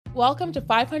Welcome to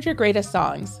 500 Greatest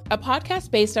Songs, a podcast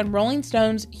based on Rolling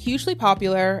Stone's hugely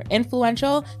popular,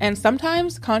 influential, and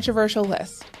sometimes controversial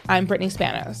list. I'm Brittany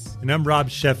Spanos. And I'm Rob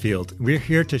Sheffield. We're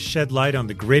here to shed light on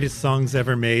the greatest songs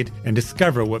ever made and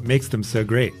discover what makes them so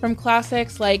great. From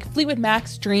classics like Fleetwood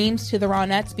Mac's Dreams to the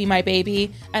Ronettes' Be My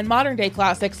Baby, and modern-day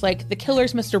classics like The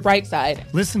Killers' Mr.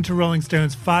 Brightside. Listen to Rolling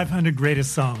Stone's 500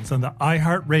 Greatest Songs on the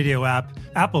iHeartRadio app,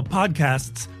 Apple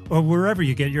Podcasts, or wherever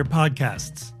you get your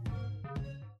podcasts.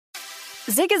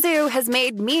 Zigazoo has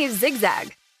made me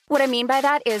zigzag. What I mean by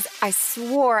that is I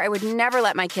swore I would never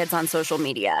let my kids on social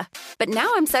media. But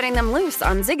now I'm setting them loose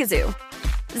on Zigazoo.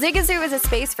 Zigazoo is a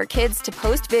space for kids to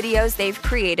post videos they've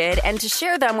created and to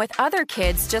share them with other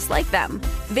kids just like them.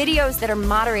 Videos that are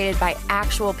moderated by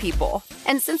actual people.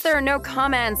 And since there are no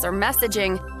comments or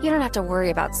messaging, you don't have to worry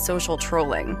about social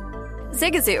trolling.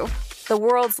 Zigazoo, the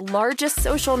world's largest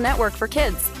social network for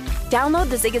kids. Download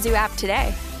the Zigazoo app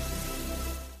today.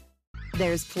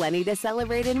 There's plenty to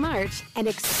celebrate in March and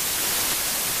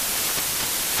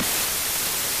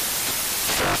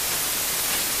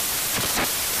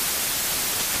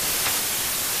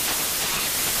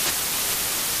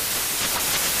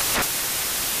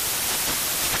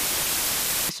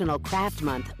National Craft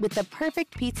Month with the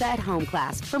perfect pizza at home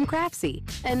class from Craftsy.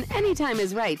 And anytime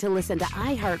is right to listen to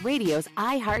iHeartRadio's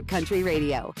iHeartCountry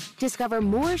Radio. Discover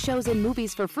more shows and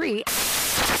movies for free.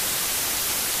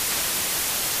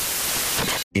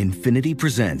 Infiniti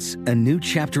presents a new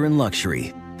chapter in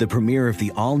luxury, the premiere of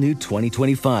the all-new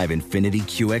 2025 Infiniti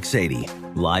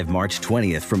QX80, live March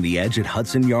 20th from the Edge at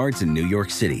Hudson Yards in New York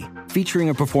City, featuring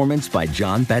a performance by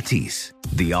Jon Batiste.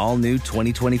 The all-new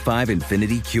 2025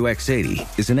 Infiniti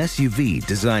QX80 is an SUV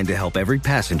designed to help every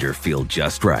passenger feel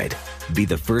just right. Be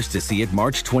the first to see it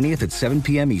March 20th at 7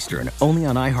 p.m. Eastern, only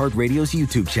on iHeartRadio's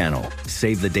YouTube channel.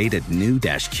 Save the date at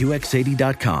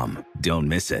new-QX80.com. Don't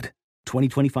miss it.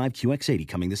 2025 QX80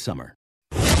 coming this summer.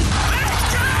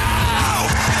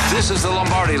 This is the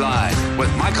Lombardi Line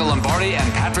with Michael Lombardi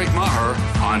and Patrick Maher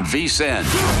on VSiN.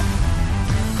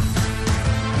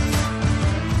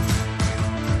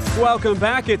 Welcome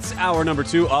back. It's hour number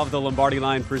 2 of the Lombardi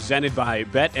Line presented by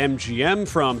BetMGM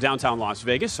from downtown Las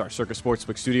Vegas, our Circa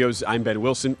Sportsbook studios. I'm Ben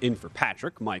Wilson in for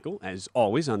Patrick. Michael, as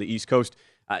always, on the East Coast.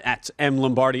 At M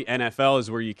Lombardi NFL is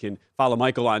where you can follow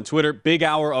Michael on Twitter. Big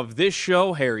hour of this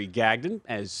show. Harry Gagnon,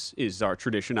 as is our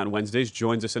tradition on Wednesdays,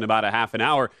 joins us in about a half an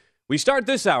hour. We start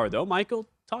this hour, though, Michael,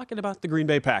 talking about the Green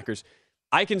Bay Packers.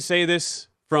 I can say this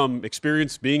from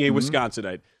experience being a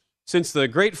Wisconsinite. Since the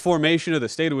great formation of the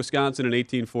state of Wisconsin in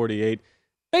 1848,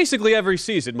 basically every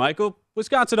season, Michael,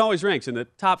 Wisconsin always ranks in the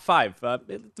top 5, at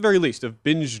the very least, of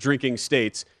binge-drinking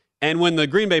states. And when the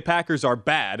Green Bay Packers are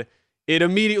bad, it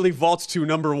immediately vaults to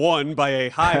number 1 by a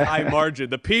high margin.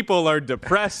 The people are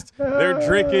depressed. They're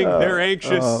drinking. They're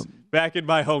anxious back in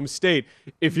my home state.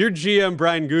 If you're GM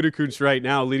Brian Gutekunst right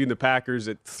now leading the Packers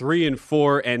at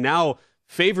 3-4 and now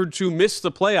favored to miss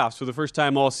the playoffs for the first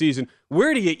time all season,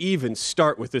 where do you even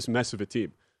start with this mess of a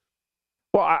team?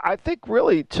 Well, I think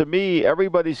really, to me,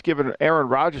 everybody's given Aaron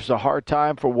Rodgers a hard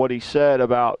time for what he said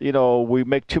about, we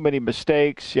make too many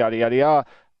mistakes, yada, yada, yada.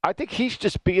 I think he's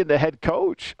just being the head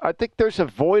coach. I think there's a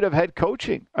void of head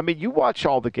coaching. I mean, you watch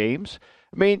all the games.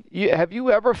 I mean, have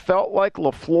you ever felt like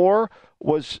LaFleur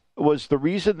was the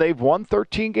reason they've won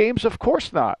 13 games? Of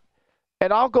course not.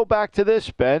 And I'll go back to this,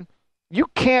 Ben.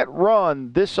 You can't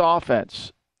run this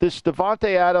offense, this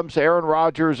Davante Adams, Aaron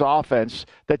Rodgers offense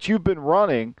that you've been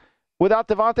running without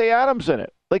Davante Adams in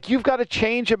it. Like, you've got to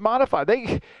change and modify.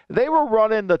 They were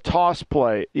running the toss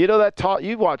play. You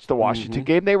watched the Washington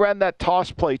game. They ran that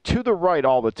toss play to the right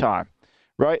all the time,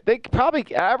 right? They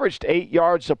probably averaged 8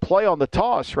 yards a play on the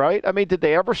toss, right? I mean, did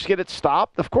they ever get it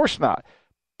stopped? Of course not.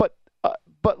 But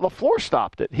LaFleur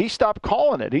stopped it. He stopped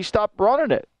calling it. He stopped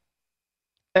running it.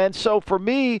 And so for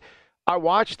me, I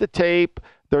watched the tape.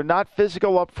 They're not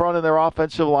physical up front in their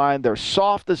offensive line. They're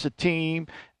soft as a team.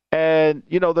 And,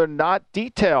 they're not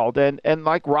detailed. And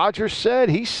like Rodgers said,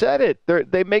 he said it.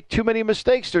 They make too many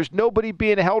mistakes. There's nobody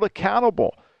being held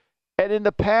accountable. And in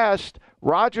the past,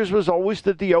 Rodgers was always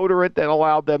the deodorant that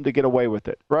allowed them to get away with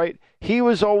it, right? He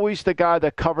was always the guy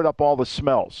that covered up all the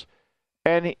smells.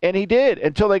 And he did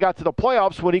until they got to the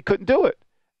playoffs when he couldn't do it.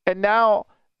 And now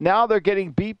they're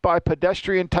getting beat by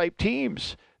pedestrian-type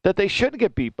teams that they shouldn't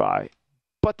get beat by.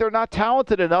 But they're not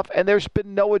talented enough, and there's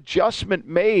been no adjustment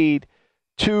made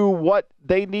to what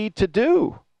they need to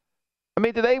do. I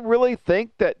mean, do they really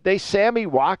think that Sammy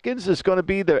Watkins is going to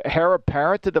be the heir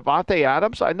apparent to Davante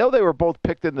Adams? I know they were both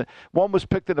picked one was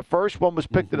picked in the first, one was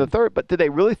picked in the third, but did they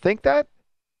really think that?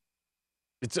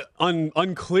 It's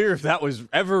unclear if that was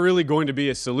ever really going to be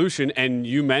a solution, and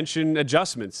you mentioned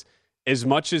adjustments. as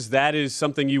much as that is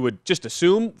something you would just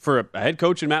assume for a head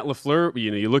coach in Matt LaFleur,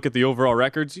 you look at the overall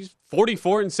records, he's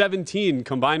 44-17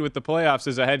 combined with the playoffs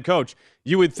as a head coach.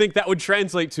 You would think that would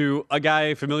translate to a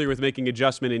guy familiar with making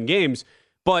adjustment in games.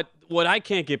 But what I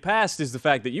can't get past is the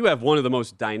fact that you have one of the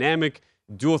most dynamic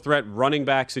dual threat running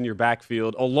backs in your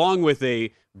backfield, along with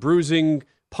a bruising,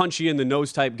 punchy in the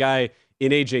nose type guy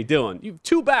in A.J. Dillon. You have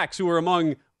two backs who are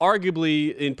among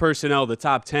arguably in personnel the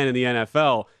top 10 in the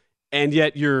NFL, and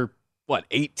yet you're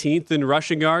 18th in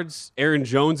rushing yards. Aaron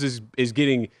Jones is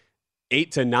getting 8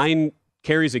 to 9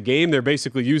 carries a game. They're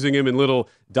basically using him in little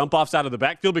dump-offs out of the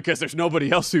backfield because there's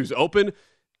nobody else who's open.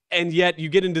 And yet you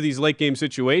get into these late-game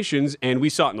situations, and we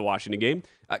saw it in the Washington game.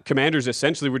 Commanders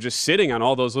essentially were just sitting on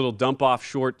all those little dump-off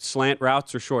short slant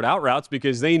routes or short out routes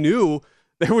because they knew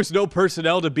there was no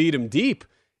personnel to beat them deep.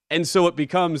 And so it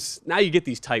becomes, now you get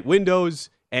these tight windows,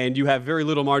 and you have very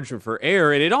little margin for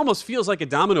error. And it almost feels like a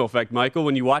domino effect, Michael,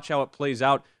 when you watch how it plays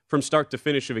out from start to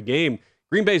finish of a game.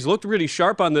 Green Bay's looked really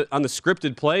sharp on the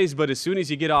scripted plays, but as soon as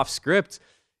you get off script,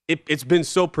 it's been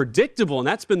so predictable. And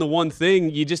that's been the one thing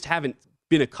you just haven't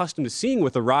been accustomed to seeing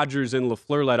with the Rodgers and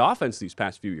LaFleur-led offense these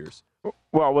past few years.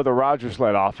 Well, with a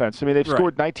Rodgers-led offense. I mean, they've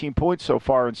scored 19 points so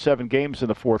far in 7 games in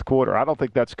the fourth quarter. I don't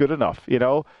think that's good enough,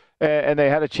 And they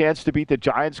had a chance to beat the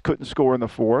Giants, couldn't score in the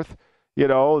fourth. They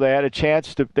had a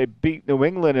chance they beat New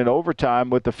England in overtime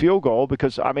with the field goal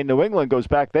because, New England goes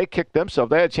back. They kicked themselves.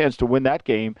 They had a chance to win that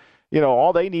game.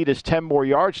 All they need is 10 more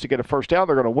yards to get a first down.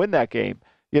 They're going to win that game.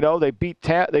 They beat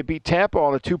Tampa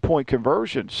on a 2-point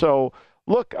conversion. So,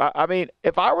 look,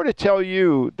 if I were to tell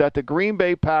you that the Green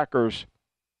Bay Packers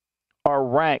are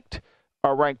ranked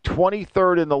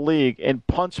 23rd in the league in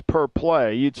punts per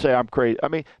play, you'd say I'm crazy.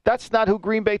 That's not who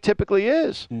Green Bay typically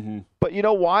is. Mm-hmm. But you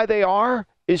know why they are?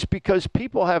 Is because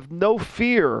people have no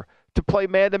fear to play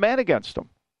man-to-man against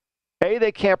them. A,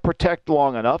 they can't protect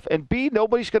long enough, and B,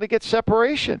 nobody's going to get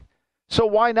separation. So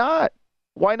why not?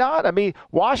 Why not?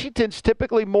 Washington's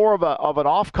typically more of an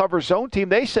off-cover zone team.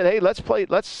 They said, hey,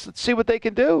 let's see what they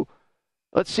can do.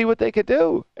 Let's see what they can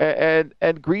do.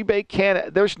 And Green Bay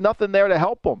can't. There's nothing there to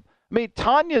help them.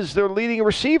 Tanya's their leading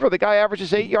receiver. The guy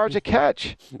averages 8 yards a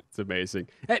catch. It's amazing.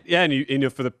 Yeah,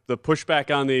 and for the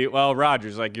pushback on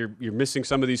Rodgers, you're missing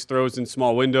some of these throws in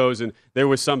small windows, and there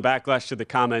was some backlash to the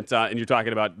comment, and you're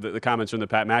talking about the comments from the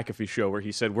Pat McAfee show where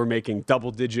he said we're making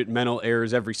double-digit mental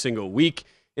errors every single week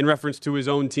in reference to his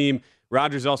own team.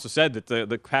 Rodgers also said that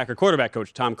the Packer quarterback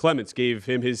coach, Tom Clements, gave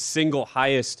him his single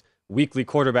highest weekly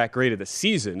quarterback grade of the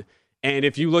season. And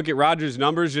if you look at Rodgers'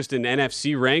 numbers just in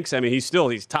NFC ranks,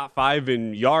 he's top 5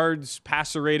 in yards,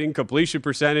 passer rating, completion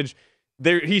percentage.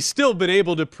 He's still been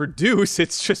able to produce.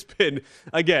 It's just been,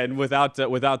 again, without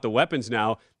the weapons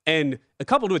now. And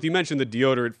coupled with, you mentioned the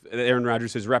deodorant Aaron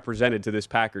Rodgers has represented to this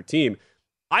Packer team.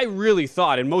 I really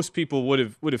thought, and most people would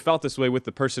have felt this way with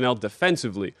the personnel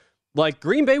defensively,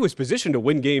 Green Bay was positioned to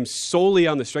win games solely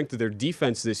on the strength of their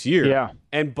defense this year. Yeah.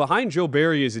 And behind Joe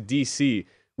Barry is a DC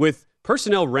with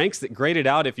personnel ranks that graded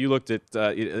out, if you looked at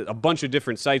a bunch of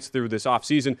different sites through this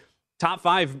offseason, top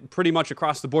 5 pretty much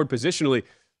across the board positionally,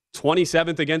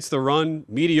 27th against the run,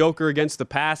 mediocre against the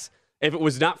pass. If it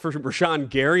was not for Rashawn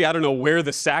Gary, I don't know where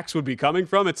the sacks would be coming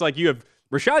from. It's like you have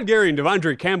Rashawn Gary and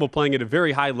Devondre Campbell playing at a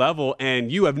very high level,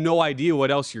 and you have no idea what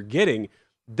else you're getting.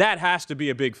 That has to be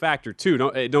a big factor, too,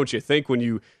 don't you think, when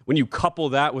you couple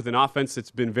that with an offense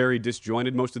that's been very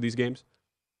disjointed most of these games?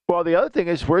 Well, the other thing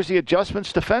is, where's the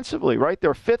adjustments defensively, right?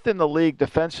 They're 5th in the league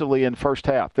defensively in first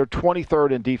half. They're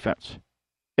 23rd in defense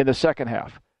in the second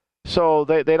half. So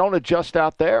they don't adjust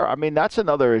out there. That's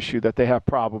another issue that they have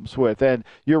problems with. And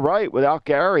you're right, without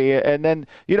Gary. And then,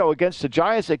 against the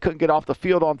Giants, they couldn't get off the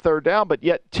field on third down, but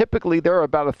yet typically they're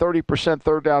about a 30%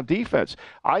 third down defense.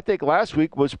 I think last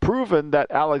week was proven that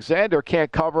Alexander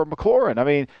can't cover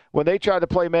McLaurin. When they tried to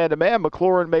play man-to-man,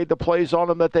 McLaurin made the plays on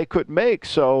them that they couldn't make.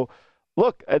 So,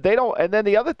 look, they don't. And then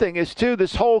the other thing is, too,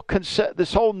 this whole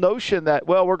notion that,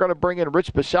 we're going to bring in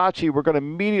Rich Bisaccia, we're going to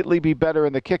immediately be better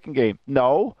in the kicking game.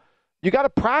 No. You got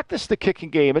to practice the kicking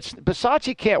game.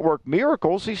 Bisaccia can't work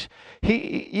miracles.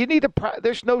 You need to.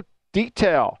 There's no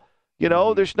detail.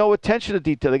 There's no attention to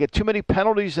detail. They get too many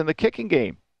penalties in the kicking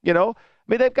game.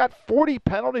 They've got 40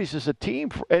 penalties as a team,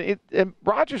 and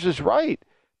Rodgers is right.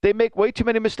 They make way too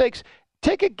many mistakes.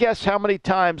 Take a guess how many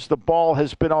times the ball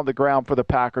has been on the ground for the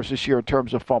Packers this year in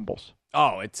terms of fumbles.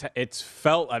 Oh, it's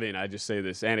felt. I just say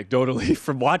this anecdotally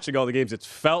from watching all the games. It's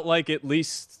felt like at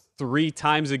least 3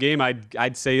 times a game.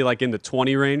 I'd say in the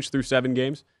 20 range through 7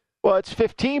 games. Well, it's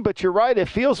 15, but you're right. It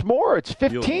feels more. It's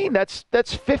 15. That's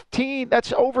 15.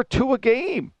 That's over 2 a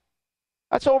game.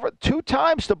 That's over 2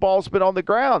 times the ball's been on the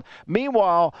ground.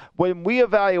 Meanwhile, when we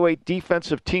evaluate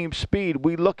defensive team speed,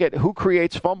 we look at who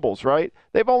creates fumbles, right?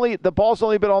 The ball's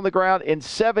only been on the ground in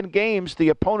 7 games. The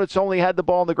opponent's only had the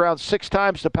ball on the ground 6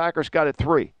 times. The Packers got it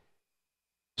 3.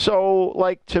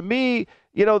 So, to me,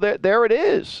 there it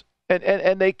is.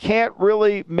 And they can't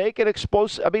really make it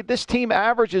explosive. I mean, this team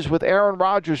averages with Aaron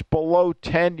Rodgers below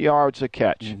 10 yards a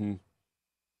catch. Mm-hmm.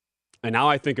 And now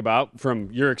I think about, from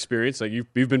your experience,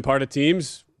 you've been part of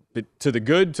teams, to the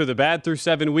good, to the bad through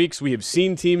 7 weeks. We have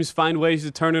seen teams find ways to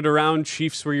turn it around.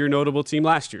 Chiefs were your notable team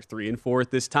last year, 3-4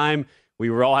 at this time. We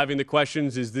were all having the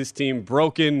questions, is this team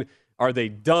broken? Are they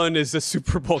done as a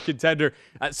Super Bowl contender?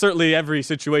 Certainly every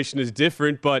situation is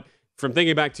different, but from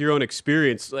thinking back to your own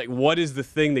experience, what is the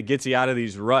thing that gets you out of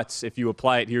these ruts if you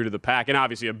apply it here to the Pack? And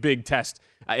obviously a big test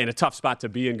and a tough spot to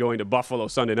be in going to Buffalo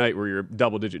Sunday night where you're a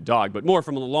double-digit dog. But more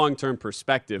from a long-term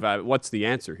perspective, what's the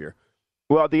answer here?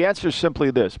 Well, the answer is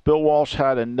simply this. Bill Walsh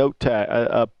had a note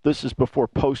tag. This is before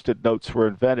Post-it notes were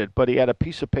invented, but he had a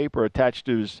piece of paper attached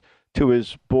to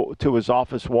his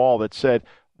office wall that said,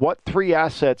 what 3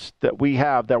 assets that we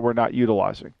have that we're not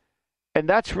utilizing? And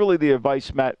that's really the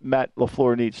advice Matt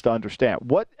LaFleur needs to understand.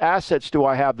 What assets do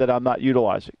I have that I'm not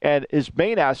utilizing? And his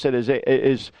main asset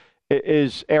is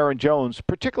Aaron Jones,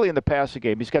 particularly in the passing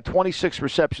game. He's got 26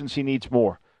 receptions. He needs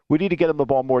more. We need to get him the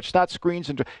ball more. It's not screens.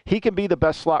 He can be the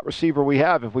best slot receiver we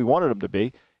have if we wanted him to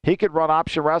be. He could run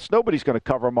option routes. Nobody's going to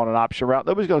cover him on an option route.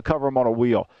 Nobody's going to cover him on a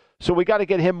wheel. So we got to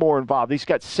get him more involved. He's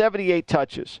got 78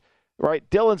 touches, right?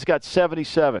 Dylan's got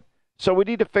 77. So we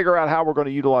need to figure out how we're going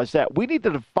to utilize that. We need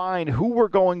to define who we're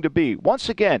going to be. Once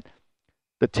again,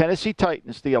 the Tennessee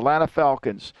Titans, the Atlanta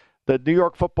Falcons, the New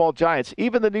York Football Giants,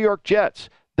 even the New York Jets,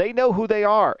 they know who they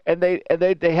are, and they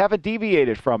haven't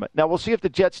deviated from it. Now, we'll see if the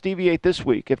Jets deviate this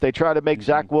week, if they try to make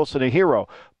Zach Wilson a hero.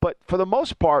 But for the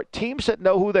most part, teams that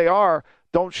know who they are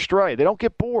don't stray. They don't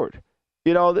get bored.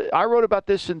 I wrote about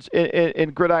this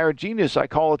in Gridiron Genius. I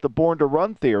call it the born to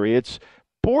run theory. It's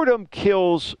boredom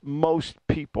kills most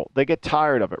people. They get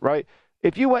tired of it, right?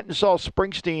 If you went and saw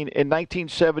Springsteen in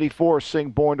 1974 sing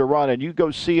Born to Run and you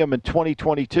go see him in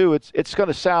 2022, it's going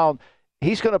to sound,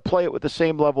 he's going to play it with the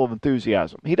same level of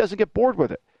enthusiasm. He doesn't get bored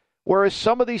with it. Whereas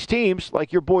some of these teams,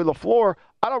 like your boy LaFleur,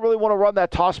 I don't really want to run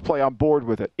that toss play. I'm bored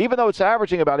with it. Even though it's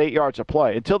averaging about 8 yards a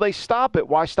play. Until they stop it,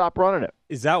 why stop running it?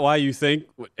 Is that why you think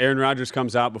Aaron Rodgers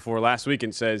comes out before last week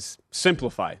and says,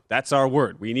 simplify? That's our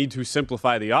word. We need to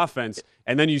simplify the offense.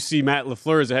 And then you see Matt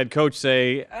LaFleur as a head coach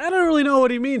say, I don't really know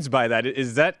what he means by that.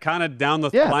 Is that kind of down the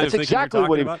line of thinking exactly you're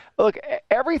talking about? Look,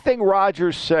 everything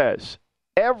Rodgers says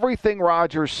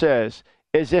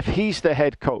is if he's the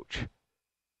head coach.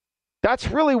 That's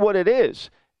really what it is.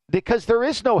 Because there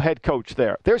is no head coach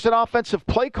there. There's an offensive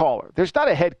play caller. There's not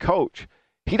a head coach.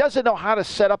 He doesn't know how to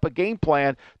set up a game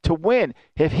plan to win.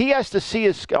 If he has to see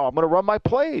I'm going to run my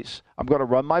plays.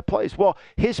 Well,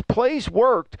 his plays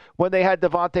worked when they had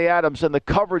Davante Adams and the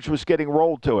coverage was getting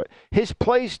rolled to it. His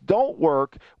plays don't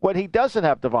work when he doesn't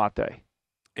have Davante.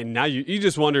 And now you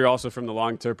just wonder also from the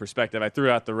long-term perspective. I threw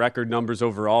out the record numbers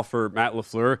overall for Matt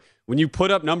LaFleur. When you put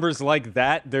up numbers like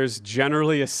that, there's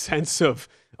generally a sense of,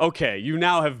 okay, you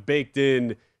now have baked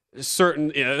in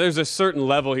there's a certain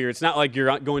level here. It's not like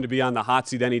you're going to be on the hot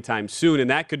seat anytime soon, and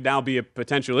that could now be a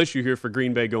potential issue here for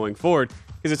Green Bay going forward.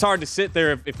 Because it's hard to sit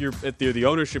there if you're the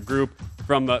ownership group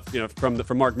from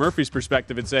Mark Murphy's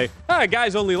perspective and say,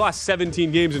 guy's only lost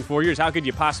 17 games in 4 years. How could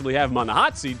you possibly have him on the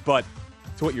hot seat? But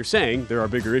to what you're saying, there are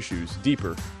bigger issues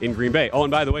deeper in Green Bay. Oh,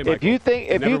 and by the way, Michael, if you think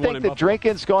the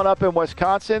drinking's gone up in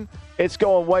Wisconsin, it's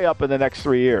going way up in the next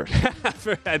 3 years.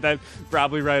 That's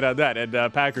probably right on that. And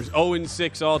Packers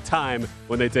 0-6 all time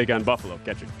when they take on Buffalo,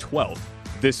 catching 12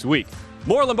 this week.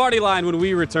 More Lombardi Line when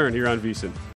we return here on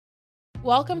VSiN.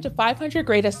 Welcome to 500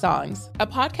 Greatest Songs, a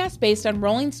podcast based on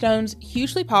Rolling Stone's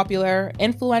hugely popular,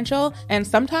 influential, and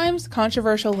sometimes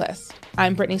controversial list.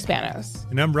 I'm Brittany Spanos.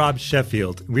 And I'm Rob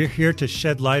Sheffield. We're here to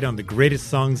shed light on the greatest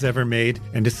songs ever made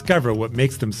and discover what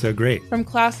makes them so great. From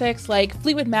classics like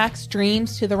Fleetwood Mac's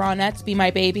Dreams to the Ronettes' Be My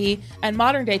Baby, and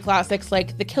modern-day classics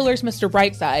like The Killer's Mr.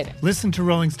 Brightside. Listen to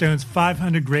Rolling Stone's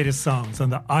 500 Greatest Songs on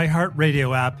the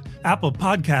iHeartRadio app, Apple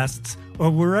Podcasts,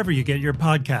 or wherever you get your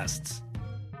podcasts.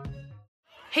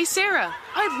 Hey Sarah,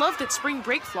 I love that spring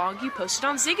break vlog you posted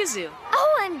on Zigazoo.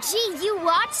 OMG, you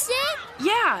watched it?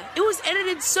 Yeah, it was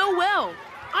edited so well.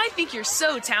 I think you're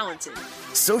so talented.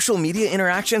 Social media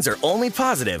interactions are only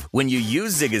positive when you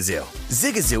use Zigazoo.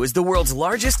 Zigazoo is the world's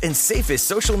largest and safest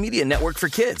social media network for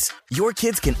kids. Your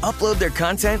kids can upload their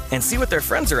content and see what their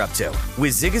friends are up to.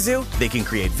 With Zigazoo, they can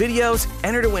create videos,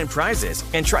 enter to win prizes,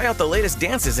 and try out the latest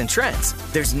dances and trends.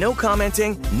 There's no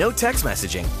commenting, no text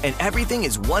messaging, and everything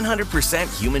is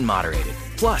 100% human moderated.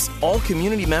 Plus, all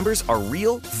community members are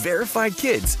real, verified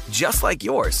kids just like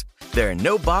yours. There are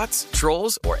no bots,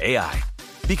 trolls, or AI.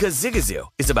 Because Zigazoo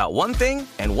is about one thing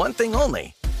and one thing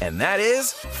only, and that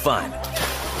is fun.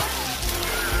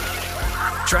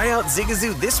 Try out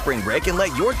Zigazoo this spring break and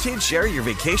let your kids share your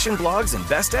vacation blogs and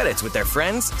best edits with their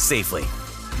friends safely.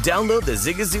 Download the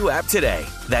Zigazoo app today.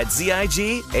 That's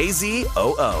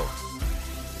Zigazoo.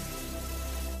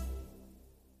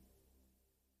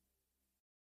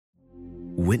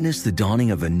 Witness the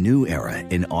dawning of a new era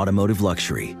in automotive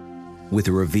luxury with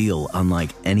a reveal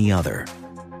unlike any other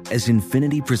as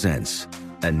Infiniti presents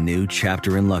a new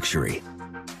chapter in luxury,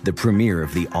 the premiere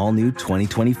of the all-new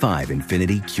 2025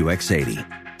 Infiniti QX80.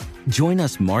 Join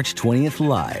us March 20th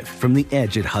live from the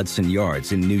Edge at Hudson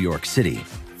Yards in New York City,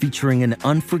 featuring an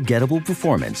unforgettable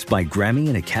performance by Grammy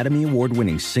and Academy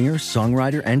Award-winning singer,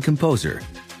 songwriter, and composer,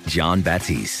 Jon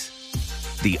Batiste.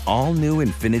 The all-new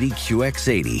Infiniti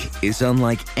QX80 is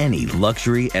unlike any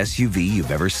luxury SUV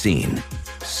you've ever seen.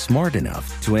 Smart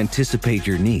enough to anticipate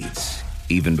your needs,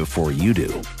 even before you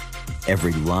do.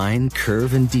 Every line,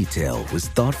 curve, and detail was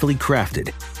thoughtfully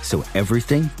crafted, so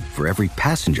everything for every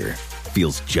passenger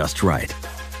feels just right.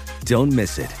 Don't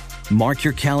miss it. Mark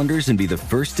your calendars and be the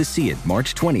first to see it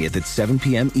March 20th at 7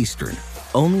 p.m. Eastern,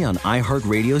 only on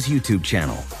iHeartRadio's YouTube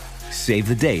channel. Save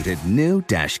the date at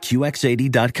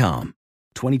new-QX80.com.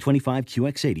 2025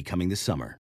 QX80 coming this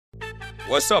summer.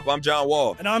 What's up? I'm John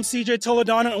Wall. And I'm CJ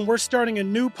Toledano, and we're starting a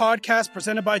new podcast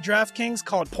presented by DraftKings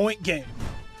called Point Game.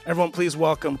 Everyone, please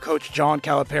welcome Coach John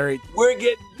Calipari. We're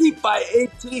getting beat by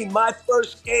 18. My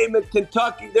first game in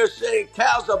Kentucky, they're saying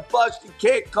Cal's a bust. He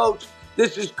can't coach.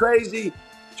 This is crazy.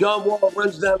 John Wall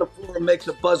runs down the floor and makes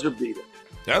a buzzer beater.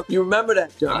 Yep. You remember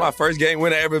that, John? That's my first game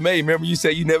win I ever made. Remember you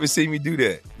said you never seen me do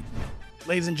that.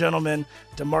 Ladies and gentlemen,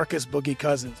 DeMarcus Boogie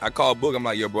Cousins. I called Boog. I'm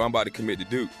like, yo, bro, I'm about to commit to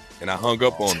Duke. And I hung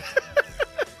up on him.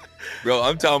 Bro,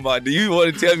 I'm talking about, do you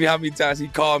want to tell me how many times he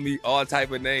called me all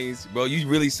type of names? Bro, you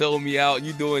really sold me out.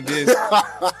 You doing this.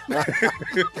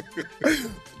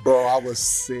 Bro, I was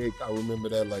sick. I remember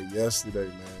that like yesterday,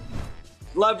 man.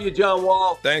 Love you, John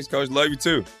Wall. Thanks, Coach. Love you,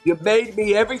 too. You made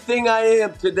me everything I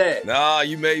am today. Nah,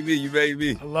 you made me. You made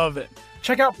me. I love it.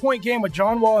 Check out Point Game with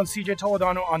John Wall and CJ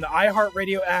Toledano on the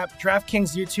iHeartRadio app,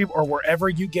 DraftKings YouTube, or wherever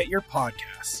you get your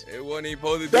podcasts. It wasn't even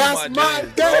supposed to be That's my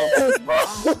dance, bro.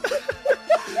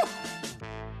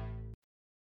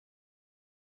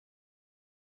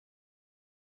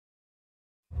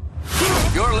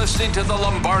 You're listening to the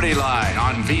Lombardi Line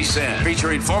on VSiN,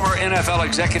 featuring former NFL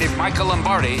executive Michael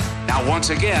Lombardi. Now, once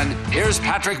again, here's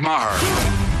Patrick Maher.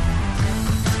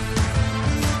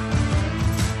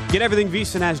 Get everything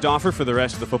VSiN has to offer for the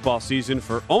rest of the football season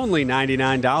for only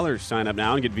 $99. Sign up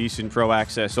now and get VSiN Pro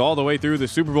access all the way through the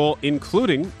Super Bowl,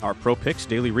 including our Pro Picks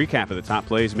daily recap of the top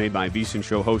plays made by VSiN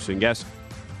show hosts and guests.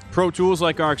 Pro tools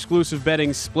like our exclusive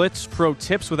betting splits, pro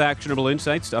tips with actionable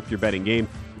insights to up your betting game,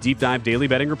 deep dive daily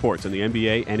betting reports on the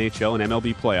NBA, NHL, and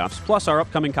MLB playoffs, plus our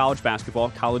upcoming college basketball,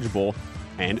 college bowl,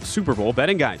 and Super Bowl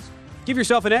betting guides. Give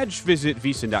yourself an edge. Visit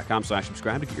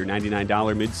VSiN.com/subscribe to get your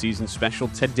 $99 midseason special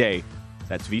today.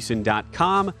 That's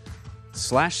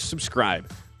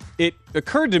VSiN.com/subscribe. It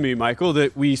occurred to me, Michael,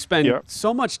 that we spend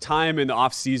so much time in the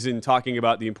offseason talking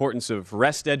about the importance of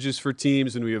rest edges for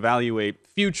teams, and we evaluate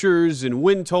futures and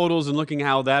win totals and looking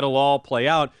how that'll all play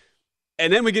out.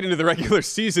 And then we get into the regular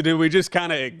season and we just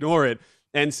kind of ignore it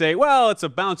and say, well, it's a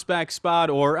bounce back spot,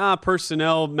 or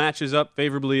personnel matches up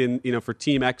favorably for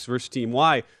team X versus team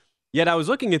Y. Yet I was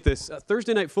looking at this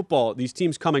Thursday Night Football, these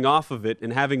teams coming off of it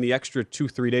and having the extra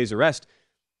 2-3 days of rest.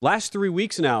 Last 3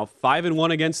 weeks now, 5-1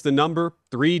 against the number,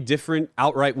 3 different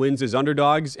outright wins as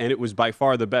underdogs, and it was by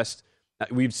far the best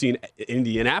we've seen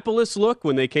Indianapolis look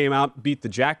when they came out, beat the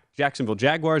Jacksonville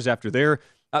Jaguars after their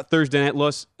Thursday night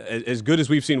loss, as good as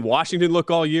we've seen Washington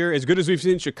look all year, as good as we've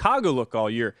seen Chicago look all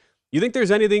year. You think there's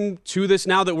anything to this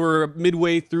now that we're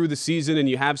midway through the season and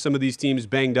you have some of these teams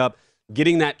banged up,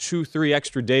 getting that 2-3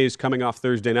 extra days coming off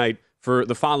Thursday night for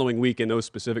the following week in those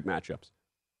specific matchups?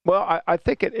 Well, I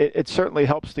think it certainly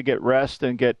helps to get rest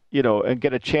and get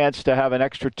a chance to have an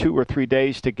extra 2 or 3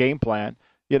 days to game plan.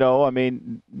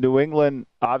 New England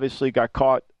obviously got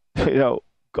caught,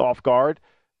 off guard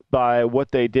by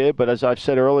what they did. But as I've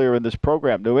said earlier in this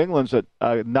program, New England's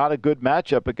not a good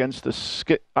matchup against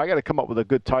I got to come up with a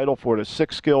good title for it, a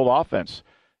 6 skilled offense.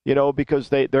 because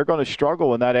they're going to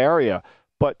struggle in that area.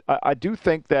 But I do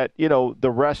think that,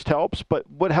 the rest helps. But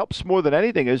what helps more than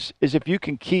anything is if you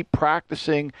can keep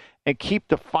practicing and keep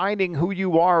defining who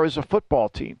you are as a football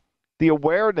team. The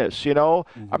awareness, I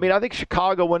mean, I think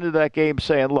Chicago went into that game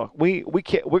saying, look, we're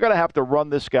going to have to run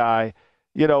this guy.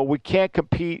 We can't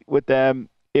compete with them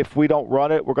if we don't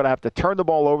run it. We're going to have to turn the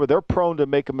ball over. They're prone to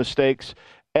making mistakes.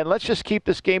 And let's just keep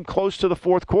this game close to the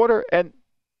fourth quarter. And,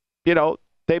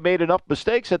 they made enough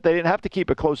mistakes that they didn't have to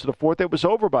keep it close to the fourth. It was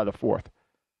over by the fourth.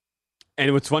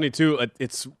 And what's funny, too,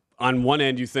 it's on one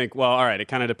end you think, well, all right, it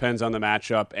kind of depends on the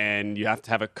matchup, and you have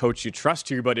to have a coach you trust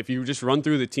here. But if you just run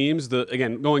through the teams,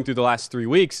 again, going through the last 3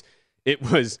 weeks, it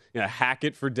was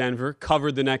Hackett for Denver,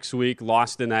 covered the next week,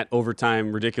 lost in that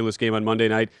overtime ridiculous game on Monday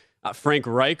night. Frank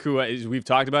Reich, who, as we've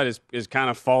talked about, is kind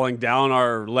of falling down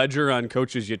our ledger on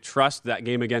coaches you trust. That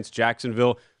game against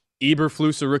Jacksonville.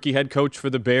 Eberflus, a rookie head coach for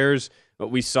the Bears.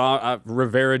 We saw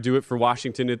Rivera do it for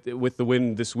Washington with the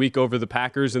win this week over the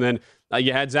Packers. And then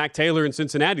you had Zach Taylor in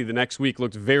Cincinnati the next week,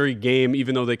 looked very game,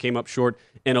 even though they came up short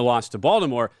in a loss to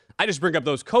Baltimore. I just bring up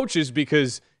those coaches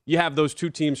because you have those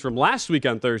two teams from last week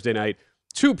on Thursday night,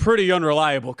 two pretty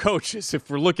unreliable coaches. If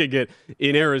we're looking at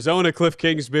in Arizona, Cliff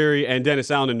Kingsbury and Dennis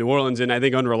Allen in New Orleans, and I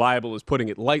think unreliable is putting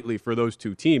it lightly for those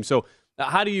two teams. So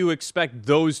how do you expect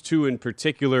those two in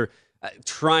particular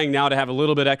trying now to have a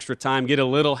little bit extra time, get a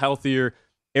little healthier,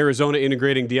 Arizona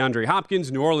integrating DeAndre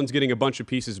Hopkins, New Orleans getting a bunch of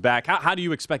pieces back. How do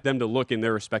you expect them to look in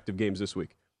their respective games this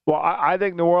week? Well, I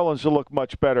think New Orleans will look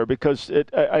much better because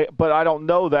but I don't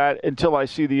know that until I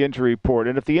see the injury report.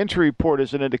 And if the injury report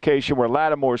is an indication where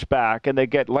Lattimore's back and they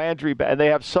get Landry back and they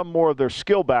have some more of their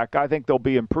skill back, I think they'll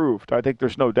be improved. I think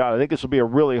there's no doubt. I think this will be a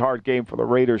really hard game for the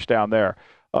Raiders down there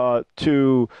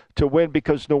to win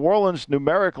because New Orleans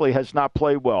numerically has not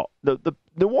played well. The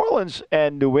New Orleans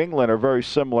and New England are very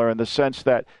similar in the sense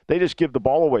that they just give the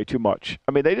ball away too much.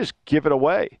 I mean, they just give it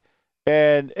away.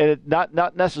 And it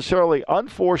not necessarily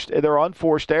unforced. They're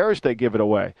unforced errors. They give it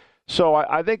away. So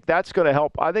I think that's going to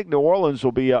help. I think New Orleans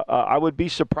will be. I would be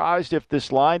surprised if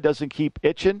this line doesn't keep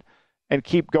itching and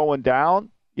keep going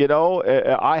down.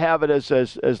 I have it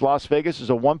as Las Vegas as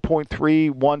a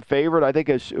 1.31 favorite. I think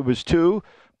it was 2,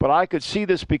 but I could see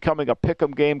this becoming a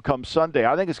pick'em game come Sunday.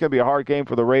 I think it's going to be a hard game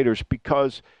for the Raiders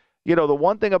because the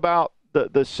one thing about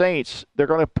the Saints, they're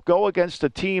going to go against a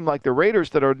team like the Raiders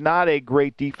that are not a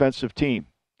great defensive team.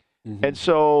 Mm-hmm. And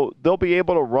so they'll be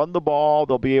able to run the ball.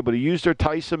 They'll be able to use their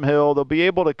Taysom Hill. They'll be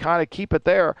able to kind of keep it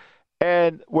there.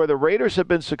 And where the Raiders have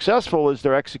been successful is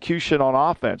their execution on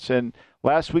offense. And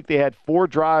last week they had 4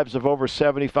 drives of over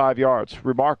 75 yards.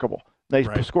 Remarkable. They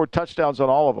scored touchdowns on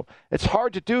all of them. It's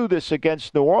hard to do this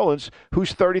against New Orleans,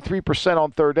 who's 33%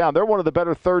 on third down. They're one of the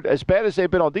better as bad as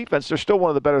they've been on defense, they're still one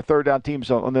of the better third down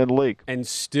teams in the league. And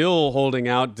still holding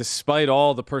out despite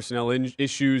all the personnel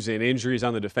issues and injuries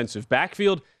on the defensive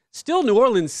backfield. Still New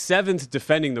Orleans 7th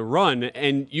defending the run,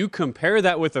 and you compare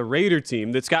that with a Raider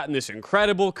team that's gotten this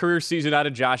incredible career season out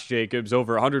of Josh Jacobs,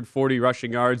 over 140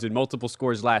 rushing yards and multiple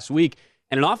scores last week,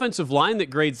 and an offensive line that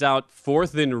grades out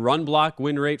 4th in run block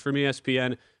win rate from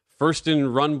ESPN, 1st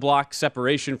in run block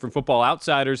separation from Football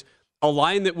Outsiders, a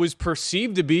line that was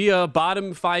perceived to be a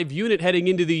bottom 5 unit heading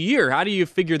into the year. How do you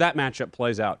figure that matchup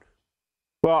plays out?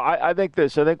 Well, I think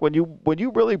when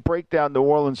you really break down New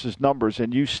Orleans' numbers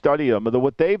and you study them,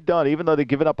 what they've done, even though they've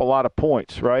given up a lot of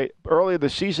points, right? Earlier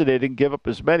this season they didn't give up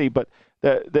as many, but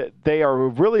they are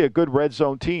really a good red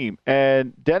zone team.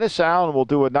 And Dennis Allen will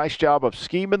do a nice job of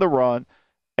scheming the run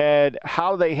and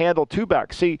how they handle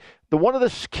two-back. See, one of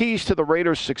the keys to the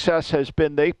Raiders' success has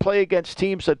been they play against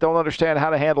teams that don't understand how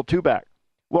to handle two-back.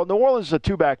 Well, New Orleans is a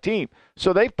two-back team,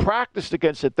 so they've practiced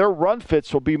against it. Their run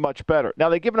fits will be much better. Now,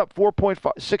 they've given up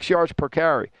 4.6 yards per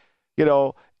carry,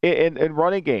 in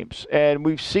running games, and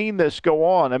we've seen this go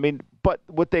on. I mean, but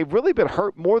what they've really been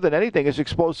hurt more than anything is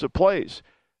explosive plays.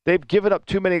 They've given up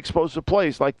too many explosive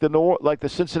plays, like the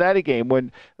Cincinnati game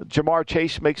when Jamar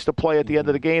Chase makes the play at the end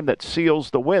of the game that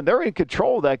seals the win. They're in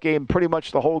control of that game pretty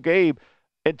much the whole game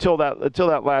until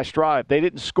that last drive. They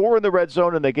didn't score in the red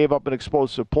zone, and they gave up an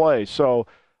explosive play. So,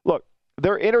 look,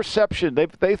 their interception,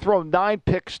 they've thrown 9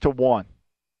 picks to 1.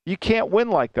 You can't win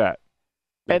like that.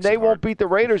 And they won't beat the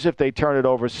Raiders if they turn it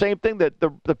over. Same thing that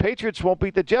the Patriots won't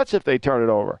beat the Jets if they turn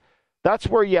it over. That's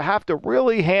where you have to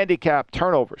really handicap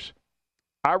turnovers.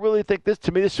 I really think this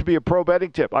would be a pro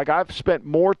betting tip. Like, I've spent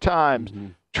more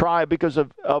time trying because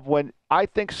of when I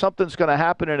think something's going to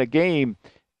happen in a game,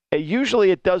 usually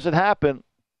it doesn't happen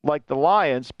like the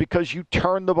Lions because you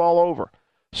turn the ball over.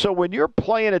 So when you're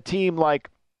playing a team like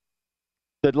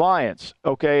the Lions,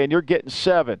 okay, and you're getting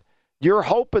 7, you're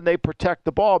hoping they protect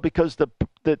the ball because the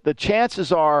the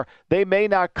chances are they may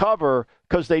not cover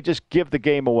because they just give the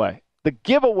game away. The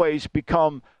giveaways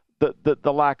become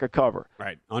the lack of cover.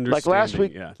 Right. Understanding, like last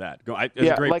week, that.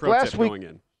 It's a great like pro last tip week, going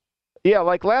in. Yeah,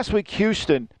 like last week,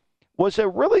 Houston was a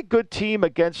really good team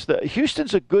against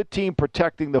Houston's a good team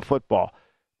protecting the football.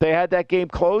 They had that game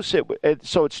close, so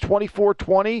it's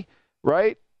 24-20,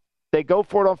 right? They go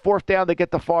for it on fourth down, they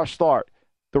get the false start.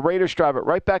 The Raiders drive it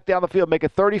right back down the field, make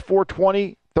it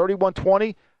 34-20,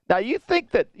 31-20. Now, you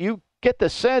think that you get the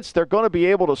sense they're going to be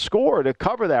able to score to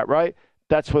cover that, right?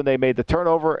 That's when they made the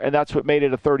turnover, and that's what made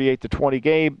it a 38-20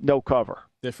 game, no cover.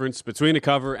 Difference between a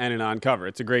cover and a non-cover.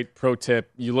 It's a great pro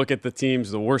tip. You look at the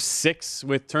teams, the worst 6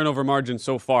 with turnover margin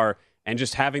so far, and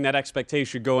just having that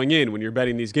expectation going in when you're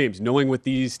betting these games, knowing what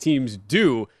these teams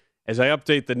do. As I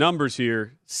update the numbers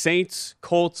here, Saints,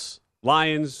 Colts,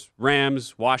 Lions,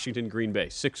 Rams, Washington, Green Bay.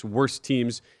 6 worst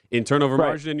teams in turnover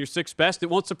margin, and your 6 best. It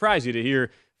won't surprise you to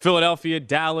hear Philadelphia,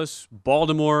 Dallas,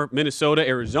 Baltimore, Minnesota,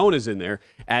 Arizona's in there,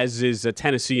 as is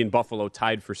Tennessee and Buffalo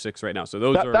tied for 6 right now.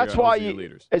 So that's why your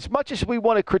leaders. As much as we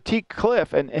want to critique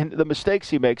Cliff and the mistakes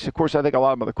he makes, of course, I think a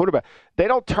lot of them are the quarterback, they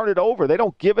don't turn it over. They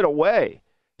don't give it away.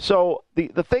 So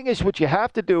the thing is, what you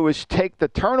have to do is take the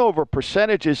turnover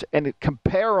percentages and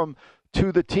compare them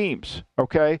to the teams,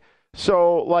 okay?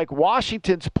 So, like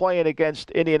Washington's playing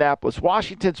against Indianapolis.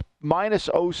 Washington's minus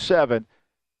 0.7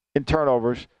 in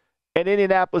turnovers, and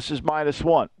Indianapolis is minus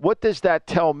 1. What does that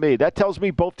tell me? That tells me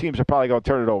both teams are probably going to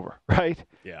turn it over, right?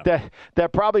 Yeah.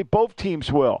 That probably both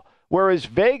teams will. Whereas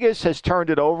Vegas has turned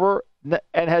it over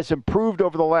and has improved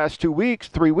over the last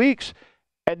 3 weeks,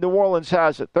 and New Orleans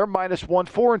hasn't. They're minus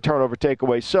 1.4 in turnover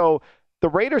takeaway. So the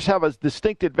Raiders have a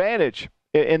distinct advantage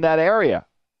in that area.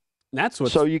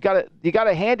 So you got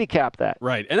to handicap that.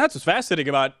 Right. And that's what's fascinating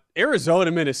about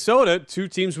Arizona, Minnesota, 2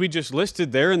 teams we just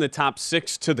listed. They're in the top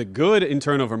 6 to the good in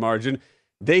turnover margin.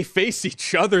 They face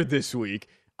each other this week.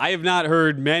 I have not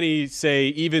heard many say,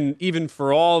 even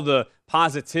for all the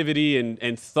positivity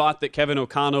and thought that Kevin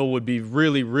O'Connell would be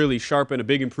really, really sharp and a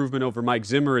big improvement over Mike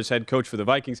Zimmer as head coach for the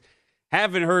Vikings,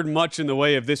 haven't heard much in the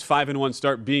way of this 5-1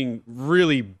 start being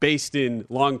really based in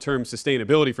long-term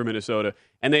sustainability for Minnesota.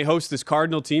 And they host this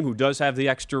Cardinal team who does have the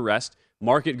extra rest.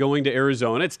 Market going to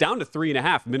Arizona. It's down to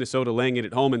 3.5. Minnesota laying it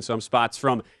at home in some spots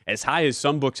from as high as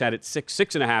some books had it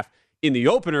 6.5 in the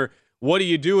opener. What do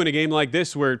you do in a game like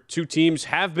this where 2 teams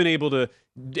have been able to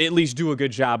at least do a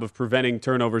good job of preventing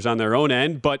turnovers on their own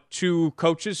end, but 2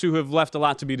 coaches who have left a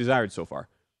lot to be desired so far?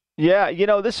 Yeah,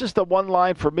 this is the one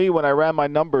line for me when I ran my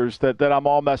numbers that I'm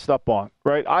all messed up on,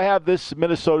 right? I have this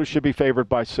Minnesota should be favored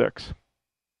by 6.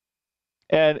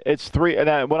 And it's 3.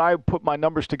 And when I put my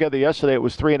numbers together yesterday, it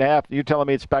was 3.5. You're telling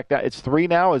me it's back down. It's 3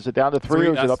 now? Is it down to 3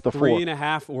 or is it up to 4?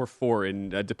 3.5 or 4,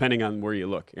 and depending on where you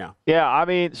look. Yeah. Yeah. I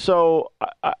mean, so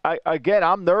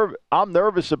I'm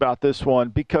nervous about this one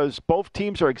because both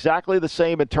teams are exactly the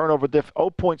same in turnover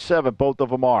 0.7. Both of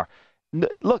them are.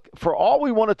 Look, for all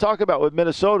we want to talk about with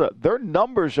Minnesota, their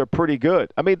numbers are pretty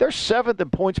good. I mean, they're 7th in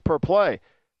points per play.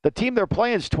 The team they're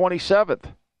playing is 27th.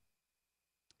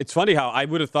 It's funny how I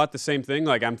would have thought the same thing.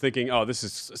 Like, I'm thinking, this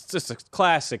is just a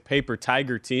classic paper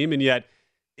Tiger team, and yet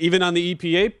even on the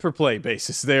EPA per play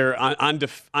basis, they're on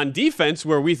defense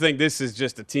where we think this is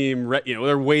just a team,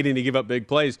 they're waiting to give up big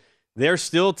plays. They're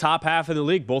still top half in the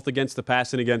league, both against the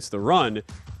pass and against the run.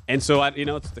 And so,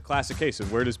 it's the classic case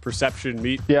of where does perception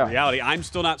meet reality. I'm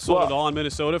still not sold at all on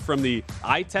Minnesota from the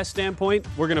eye test standpoint.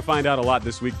 We're going to find out a lot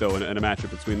this week, though, in a matchup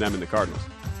between them and the Cardinals.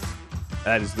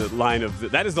 That is the line of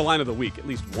the week, at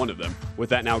least one of them, with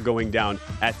that now going down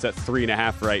at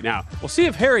 3.5 right now. We'll see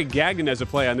if Harry Gagnon has a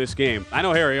play on this game. I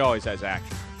know Harry always has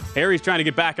action. Harry's trying to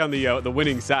get back on the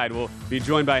winning side. We'll be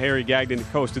joined by Harry Gagnon,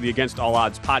 host of the Against All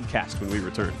Odds podcast, when we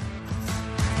return.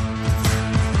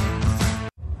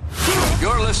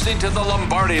 You're listening to The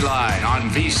Lombardi Line on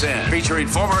VSiN, featuring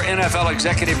former NFL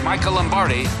executive Michael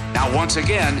Lombardi. Now, once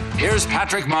again, here's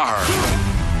Patrick Maher.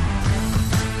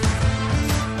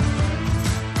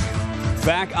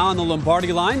 Back on The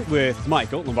Lombardi Line with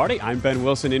Michael Lombardi. I'm Ben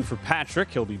Wilson in for Patrick.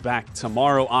 He'll be back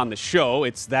tomorrow on the show.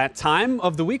 It's that time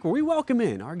of the week where we welcome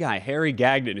in our guy, Harry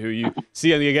Gagnon, who you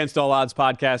see on the Against All Odds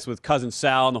podcast with Cousin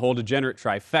Sal and the whole degenerate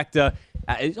trifecta.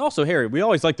 Also, Harry, we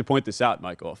always like to point this out,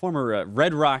 Michael, a former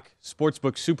Red Rock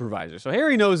Sportsbook supervisor. So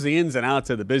Harry knows the ins and outs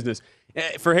of the business.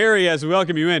 For Harry, as we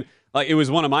welcome you in, it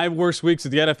was one of my worst weeks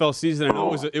of the NFL season. I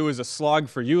know it was a slog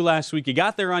for you last week. You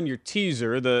got there on your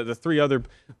teaser. The 3 other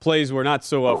plays were not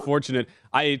so fortunate.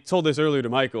 I told this earlier to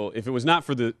Michael. If it was not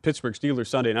for the Pittsburgh Steelers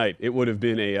Sunday night, it would have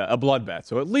been a bloodbath.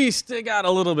 So at least they got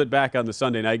a little bit back on the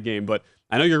Sunday night game. But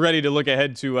I know you're ready to look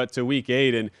ahead to Week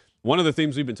 8. And one of the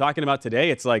things we've been talking about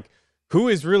today, it's like who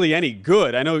is really any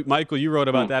good? I know, Michael, you wrote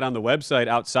about that on the website.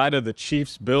 Outside of the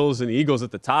Chiefs, Bills, and Eagles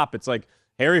at the top, it's like,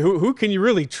 Harry, who can you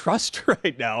really trust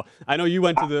right now? I know you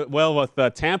went to the well with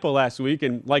Tampa last week,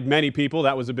 and like many people,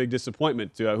 that was a big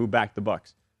disappointment to who backed the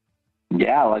Bucs.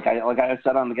 Yeah, like I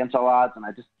said on Against All Odds, and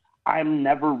I'm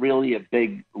never really a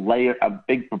big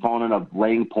proponent of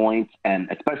laying points, and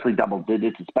especially double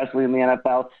digits, especially in the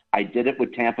NFL. I did it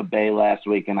with Tampa Bay last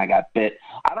week, and I got bit.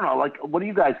 I don't know. Like, what do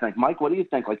you guys think, Mike? What do you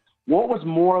think? Like, what was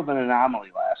more of an anomaly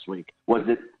last week? Was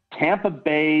it Tampa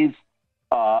Bay's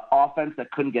offense that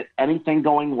couldn't get anything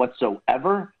going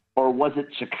whatsoever, or was it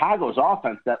Chicago's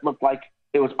offense that looked like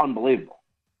it was unbelievable?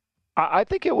 I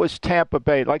think it was Tampa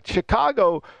Bay. Like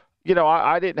Chicago,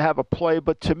 I didn't have a play,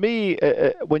 but to me,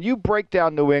 when you break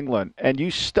down New England and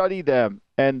you study them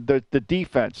and the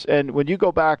defense, and when you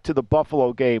go back to the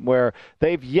Buffalo game where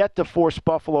they've yet to force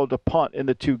Buffalo to punt in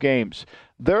the 2 games,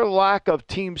 their lack of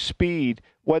team speed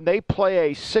when they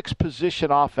play a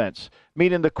 6-position offense,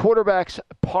 meaning the quarterback's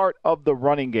part of the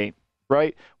running game,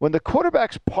 right? When the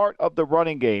quarterback's part of the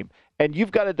running game and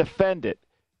you've got to defend it,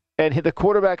 and the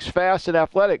quarterback's fast and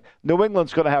athletic, New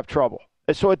England's going to have trouble.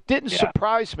 And so it didn't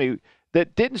surprise me.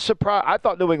 I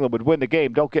thought New England would win the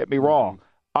game, don't get me wrong.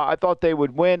 I thought they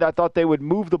would win. I thought they would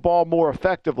move the ball more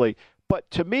effectively. But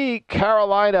to me,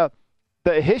 Carolina,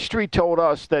 the history told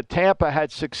us that Tampa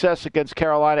had success against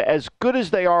Carolina as good as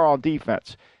they are on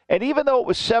defense. And even though it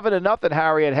was 7-0,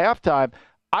 Harry, at halftime,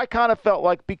 I kind of felt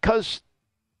like because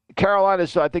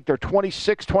Carolina's, I think they're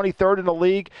 26th, 23rd in the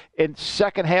league in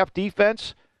second-half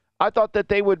defense, I thought that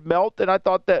they would melt, and I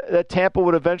thought that Tampa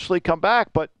would eventually come back,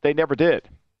 but they never did.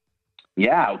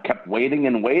 Yeah, kept waiting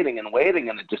and waiting and waiting,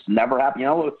 and it just never happened.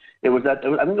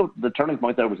 I think the turning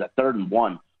point there was at 3rd and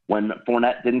 1 when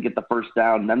Fournette didn't get the first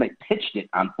down, and then they pitched it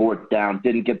on 4th down,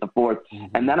 didn't get the 4th,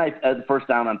 and then the first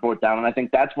down on 4th down, and I think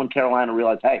that's when Carolina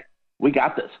realized, hey, we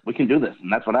got this. We can do this,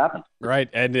 and that's what happened. Right.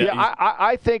 And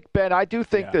I think, Ben, I do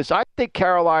think this. I think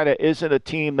Carolina isn't a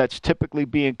team that's typically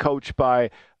being coached by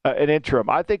an interim.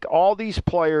 I think all these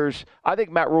players, I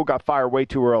think Matt Rule got fired way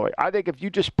too early. I think if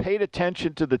you just paid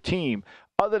attention to the team,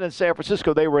 other than San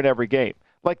Francisco, they were in every game.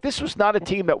 Like, this was not a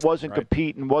team that wasn't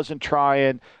competing, wasn't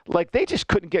trying. Like, they just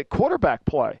couldn't get quarterback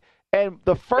play. And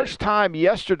the first time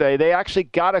yesterday, they actually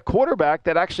got a quarterback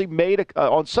that actually made,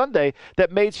 on Sunday,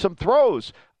 that made some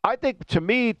throws. I think, to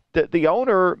me, the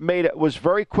owner was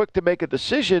very quick to make a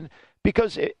decision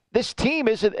because this team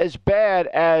isn't as bad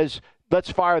as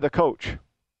let's fire the coach.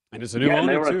 And it's a new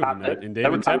owner, too, in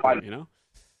David Tepper,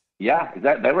 Yeah,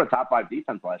 exactly. They were a top 5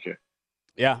 defense last year.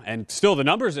 Yeah, and still the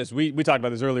numbers, as we talked about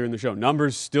this earlier in the show,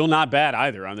 numbers still not bad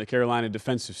either on the Carolina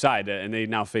defensive side. And they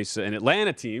now face an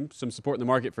Atlanta team, some support in the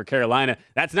market for Carolina.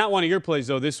 That's not one of your plays,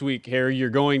 though, this week, Harry. You're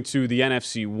going to the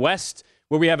NFC West,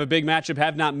 where we have a big matchup.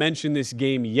 Have not mentioned this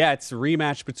game yet. It's a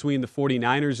rematch between the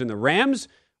 49ers and the Rams.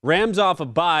 Rams off a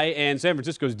bye, and San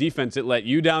Francisco's defense, it let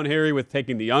you down, Harry, with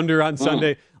taking the under on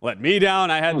Sunday. Let me down.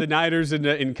 I had the Niners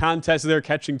in contest there,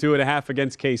 catching 2.5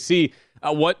 against KC.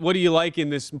 What do you like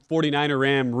in this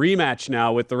 49er-Ram rematch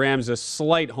now with the Rams a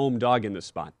slight home dog in this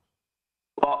spot?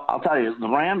 Well, I'll tell you, the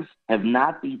Rams have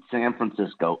not beat San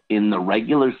Francisco in the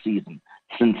regular season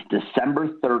since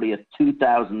December 30th,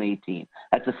 2018.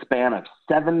 That's a span of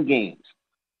 7 games.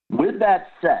 With that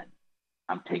said,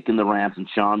 I'm taking the Rams and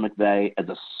Sean McVay as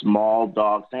a small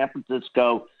dog. San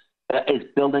Francisco is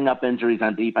building up injuries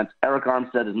on defense. Eric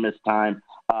Armstead has missed time.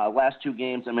 Last 2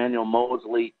 games, Emmanuel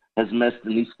Mosley has missed,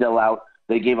 and he's still out.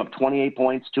 They gave up 28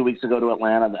 points 2 weeks ago to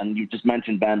Atlanta, and you just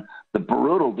mentioned, Ben, the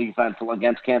brutal defense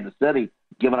against Kansas City,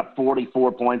 giving up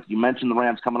 44 points. You mentioned the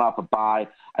Rams coming off a bye.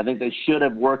 I think they should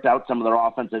have worked out some of their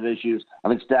offensive issues. I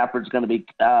think Stafford's going to be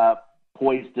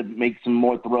poised to make some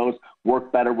more throws,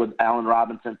 work better with Allen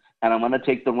Robinson, and I'm going to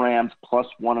take the Rams plus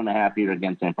 1.5 here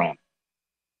against San Fran.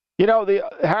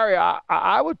 Harry,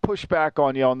 I would push back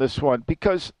on you on this one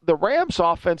because the Rams'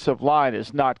 offensive line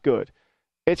is not good.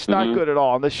 It's not good at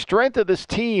all. And the strength of this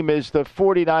team is the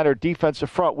 49er defensive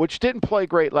front, which didn't play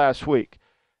great last week.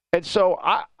 And so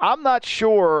I'm not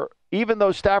sure, even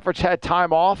though Stafford's had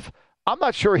time off, I'm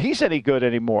not sure he's any good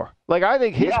anymore. Like, I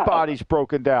think his body's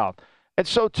broken down. And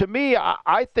so, to me,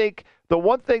 I think the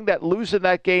one thing that losing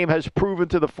that game has proven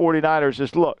to the 49ers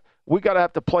is, look, we got to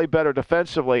have to play better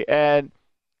defensively. And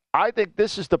I think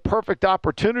this is the perfect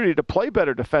opportunity to play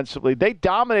better defensively. They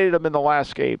dominated them in the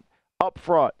last game up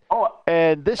front.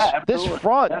 And this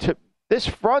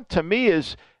front to me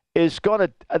is going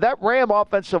to – that Ram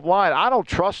offensive line, I don't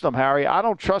trust them, Harry. I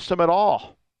don't trust them at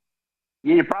all.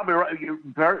 Yeah, you're probably right. You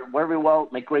very well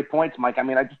make great points, Mike. I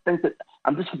mean, I just think that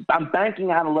I'm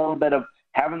banking on a little bit of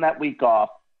having that week off.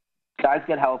 Guys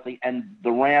get healthy, and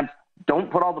the Rams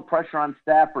Don't put all the pressure on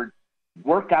Stafford.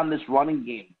 Work on this running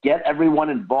game. Get everyone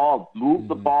involved. Move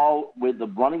the ball with the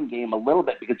running game a little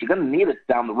bit because you're going to need it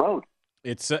down the road.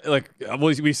 It's like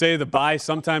we say the bye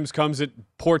sometimes comes at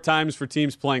poor times for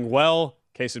teams playing well.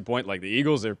 Case in point, like the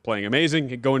Eagles, they're playing amazing,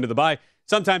 go into the bye.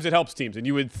 Sometimes it helps teams, and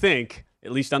you would think,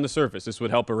 at least on the surface, this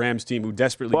would help a Rams team who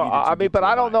desperately needed to. But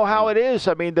I don't know how it is.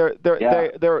 I mean,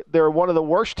 they're one of the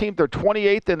worst teams. They're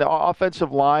 28th in the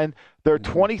offensive line. They're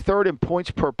 23rd in points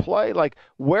per play. Like,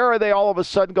 where are they all of a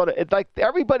sudden going to? Like,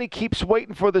 everybody keeps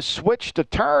waiting for the switch to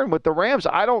turn with the Rams.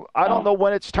 I don't know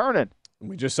when it's turning.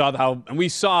 We just saw and we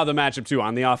saw the matchup too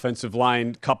on the offensive line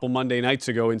a couple Monday nights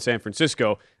ago in San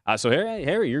Francisco. So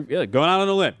Harry, you're going out on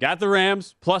a limb. Got the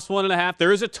Rams plus 1.5.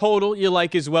 There is a total you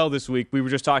like as well this week. We were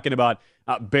just talking about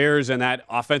Bears and that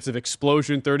offensive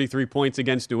explosion, 33 points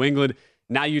against New England.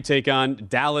 Now you take on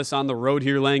Dallas on the road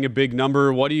here, laying a big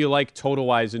number. What do you like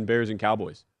total-wise in Bears and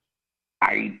Cowboys?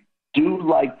 I do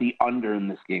like the under in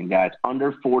this game, guys.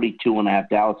 Under 42.5.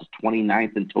 Dallas is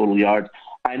 29th in total yards.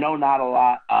 I know not a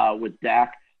lot with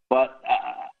Dak, but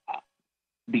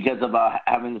because of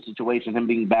having the situation, him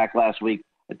being back last week,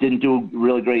 it didn't do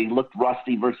really great. He looked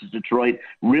rusty versus Detroit.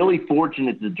 Really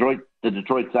fortunate the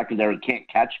Detroit secondary can't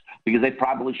catch because they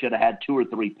probably should have had 2 or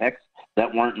 3 picks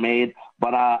that weren't made.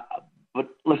 But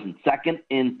listen, second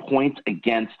in points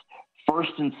against,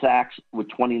 first in sacks with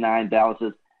 29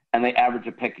 Dallas's, and they average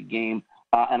a pick a game.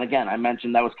 And again, I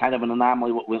mentioned that was kind of an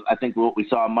anomaly. I think what we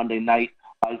saw on Monday night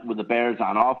with the Bears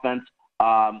on offense.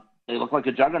 They look like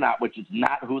a juggernaut, which is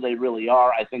not who they really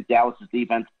are. I think Dallas's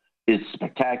defense is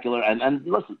spectacular. And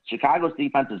listen, Chicago's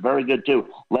defense is very good too,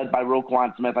 led by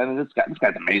Roquan Smith. I think this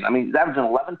guy's amazing. I mean, he's averaging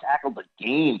 11 tackles a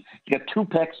game. He got 2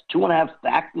 picks, 2.5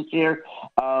 sacks this year.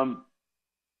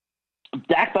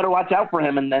 Dak better watch out for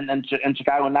him and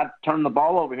Chicago and not turn the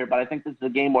ball over here. But I think this is a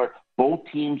game where both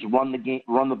teams run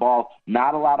the ball.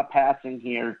 Not a lot of passing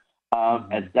here.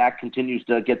 As Dak continues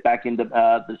to get back into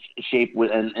the shape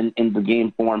and in the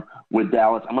game form with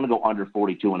Dallas. I'm going to go under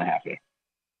 42.5 here.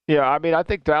 Yeah, I mean, I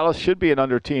think Dallas should be an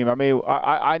under team. I mean,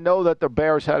 I know that the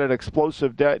Bears had an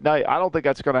explosive night. I don't think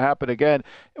that's going to happen again,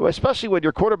 especially when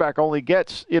your quarterback only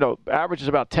gets, averages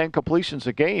about 10 completions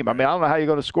a game. I mean, I don't know how you're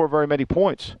going to score very many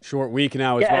points. Short week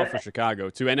now as well for Chicago,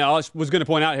 too. And I was going to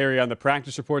point out, Harry, on the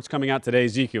practice reports coming out today,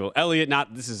 Ezekiel Elliott,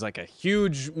 this is like a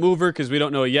huge mover because we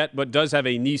don't know yet, but does have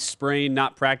a knee sprain,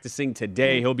 not practicing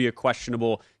today. He'll be a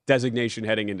questionable designation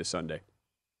heading into Sunday.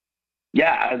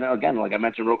 Yeah, and again, like I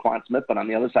mentioned, Roquan Smith, but on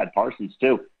the other side, Parsons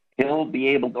too. He'll be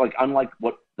able to, unlike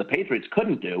what the Patriots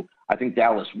couldn't do, I think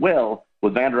Dallas will,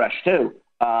 with Van Der Esch too,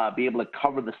 be able to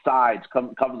cover the sides,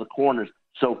 cover the corners,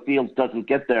 so Fields doesn't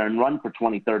get there and run for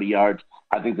 20, 30 yards.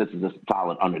 I think this is a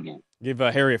solid under game. Give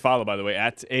Harry a follow, by the way,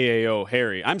 at AAO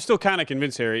Harry. I'm still kind of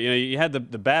convinced, Harry. You had the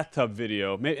bathtub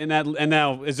video, and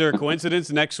now is there a coincidence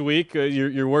next week,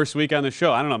 your worst week on the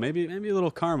show? I don't know. Maybe a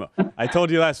little karma. I told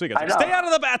you last week. I was like, stay out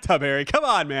of the bathtub, Harry. Come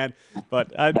on, man.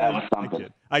 But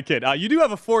I kid. You do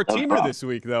have a 4-teamer this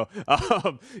week, though.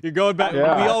 You're going back.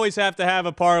 Yeah. We always have to have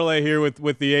a parlay here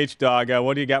with the H-Dog.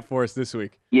 What do you got for us this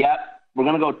week? Yeah, we're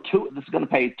going to go 2. This is going to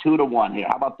pay 2-1 here.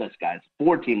 How about this, guys?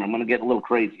 4-teamer. I'm going to get a little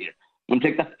crazy here. I'm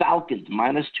going to take the Falcons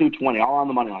minus 220, all on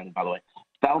the money line, by the way.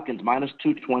 Falcons minus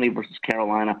 220 versus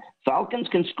Carolina. Falcons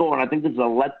can score, and I think this is a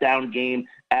letdown game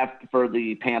for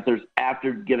the Panthers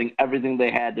after giving everything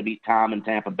they had to beat Tom in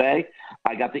Tampa Bay.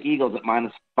 I got the Eagles at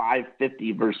minus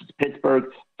 550 versus Pittsburgh.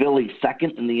 Philly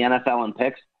second in the NFL in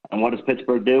picks. And what does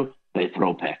Pittsburgh do? They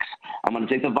throw picks. I'm going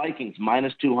to take the Vikings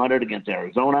minus 200 against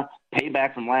Arizona.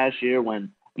 Payback from last year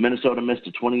when Minnesota missed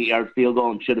a 28-yard field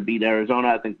goal and should have beat Arizona.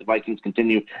 I think the Vikings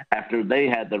continue, after they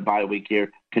had their bye week here,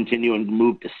 continue and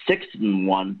move to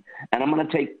 6-1. And I'm going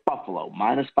to take Buffalo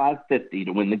minus 550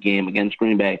 to win the game against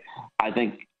Green Bay. I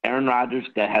think Aaron Rodgers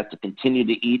has to continue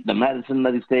to eat the medicine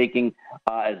that he's taking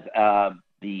as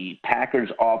the Packers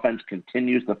offense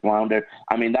continues to flounder.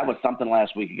 I mean, that was something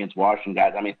last week against Washington,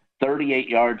 guys. I mean, 38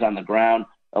 yards on the ground,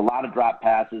 a lot of drop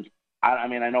passes. I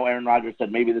know Aaron Rodgers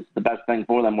said maybe this is the best thing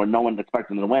for them where no one's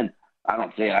expecting them to win. I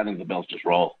don't see it. I think the Bills just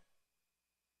roll.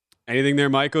 Anything there,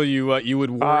 Michael, you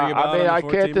would worry about? I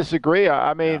can't disagree.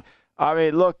 I mean,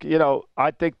 look,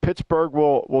 I think Pittsburgh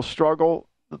will struggle.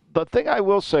 The thing I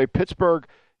will say, Pittsburgh,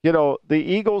 the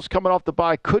Eagles coming off the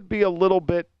bye could be a little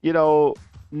bit,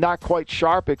 not quite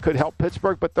sharp. It could help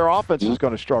Pittsburgh, but their offense is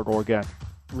going to struggle again.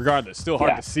 Regardless, still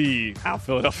hard to see how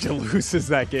Philadelphia loses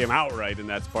that game outright, and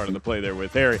that's part of the play there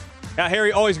with Harry.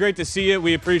 Harry, always great to see you.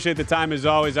 We appreciate the time as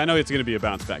always. I know it's going to be a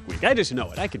bounce-back week. I just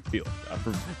know it. I can feel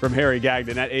it from Harry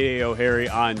Gagnon at AAO Harry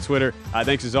on Twitter.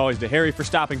 Thanks as always to Harry for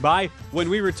stopping by. When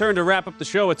we return to wrap up the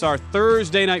show, it's our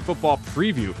Thursday Night Football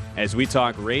preview as we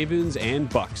talk Ravens and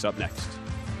Bucks up next.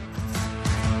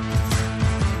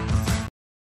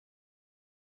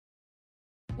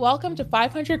 Welcome to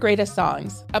 500 Greatest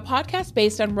Songs, a podcast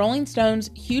based on Rolling Stone's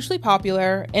hugely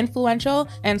popular, influential,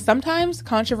 and sometimes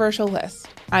controversial list.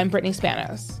 I'm Brittany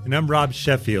Spanos. And I'm Rob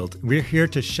Sheffield. We're here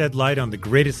to shed light on the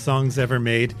greatest songs ever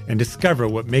made and discover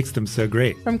what makes them so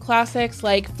great. From classics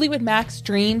like Fleetwood Mac's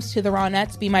Dreams to the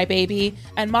Ronettes' Be My Baby,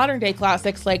 and modern-day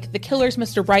classics like The Killer's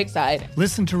Mr. Brightside.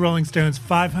 Listen to Rolling Stone's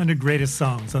 500 Greatest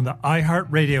Songs on the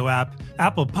iHeartRadio app,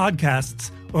 Apple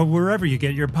Podcasts, or wherever you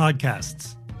get your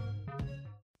podcasts.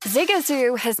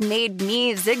 Zigazoo has made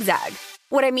me zigzag.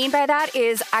 What I mean by that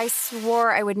is I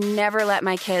swore I would never let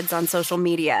my kids on social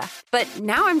media, but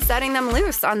now I'm setting them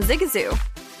loose on Zigazoo.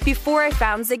 Before I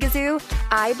found Zigazoo,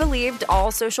 I believed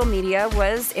all social media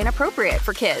was inappropriate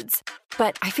for kids.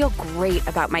 But I feel great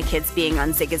about my kids being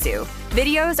on Zigazoo.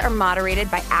 Videos are moderated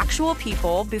by actual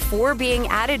people before being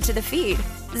added to the feed.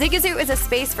 Zigazoo is a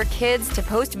space for kids to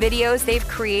post videos they've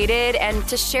created and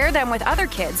to share them with other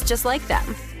kids just like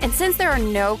them. And since there are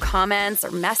no comments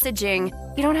or messaging,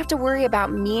 you don't have to worry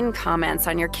about mean comments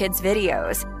on your kids'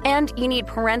 videos. And you need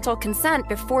parental consent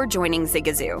before joining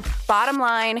Zigazoo. Bottom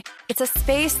line, it's a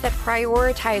space that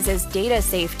prioritizes data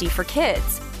safety for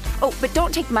kids. Oh, but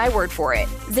don't take my word for it.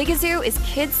 Zigazoo is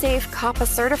KidSafe COPPA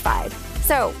certified.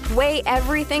 So weigh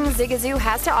everything Zigazoo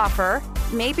has to offer.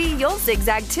 Maybe you'll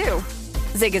zigzag too.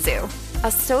 Zigazoo,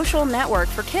 a social network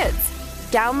for kids.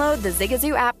 Download the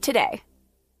Zigazoo app today.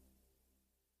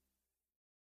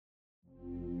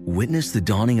 Witness the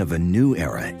dawning of a new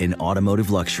era in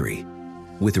automotive luxury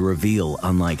with a reveal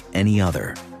unlike any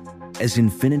other as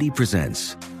Infiniti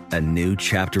presents a new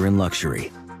chapter in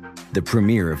luxury, the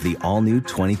premiere of the all-new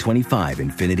 2025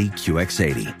 Infiniti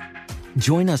QX80.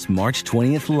 Join us March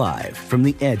 20th live from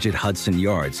the Edge at Hudson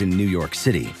Yards in New York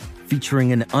City,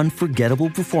 featuring an unforgettable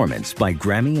performance by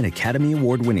Grammy and Academy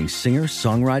Award-winning singer,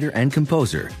 songwriter, and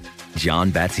composer, Jon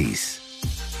Batiste.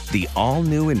 The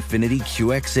all-new Infiniti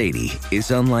QX80 is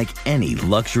unlike any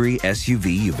luxury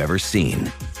SUV you've ever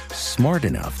seen. Smart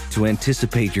enough to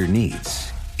anticipate your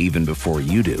needs, even before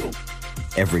you do.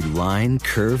 Every line,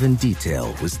 curve, and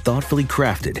detail was thoughtfully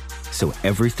crafted, so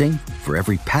everything for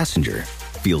every passenger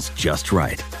feels just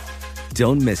right.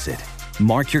 Don't miss it.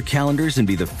 Mark your calendars and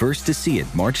be the first to see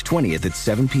it March 20th at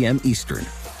 7 p.m. Eastern,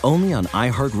 only on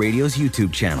iHeartRadio's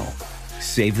YouTube channel.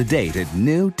 Save the date at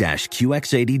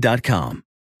new-QX80.com.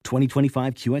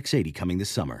 2025 QX80 coming this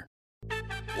summer.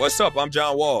 What's up? I'm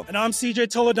John Wall. And I'm CJ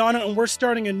Toledano, and we're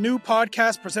starting a new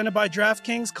podcast presented by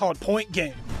DraftKings called Point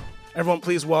Game. Everyone,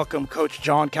 please welcome Coach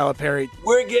John Calipari.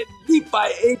 We're getting beat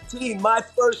by 18. My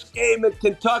first game in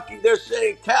Kentucky, they're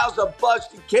saying Cal's a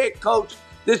bust. He can't coach.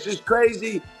 This is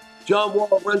crazy. John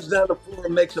Wall runs down the floor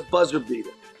and makes a buzzer beater.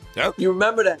 Yep. You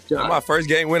remember that, John? That's my first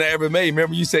game winner I ever made.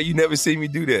 Remember you said you never see me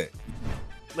do that.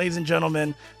 Ladies and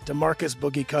gentlemen, DeMarcus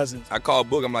Boogie Cousins. I called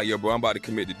Boog. I'm like, yo, bro, I'm about to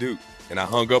commit to Duke. And I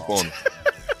hung up on him.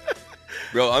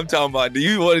 Bro, I'm talking about, do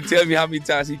you want to tell me how many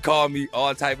times he called me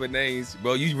all type of names?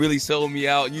 Bro, you really sold me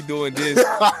out. You doing this.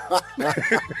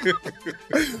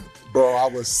 Bro, I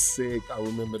was sick. I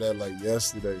remember that like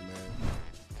yesterday, man.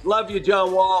 Love you,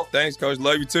 John Wall. Thanks, Coach.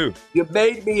 Love you, too. You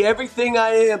made me everything I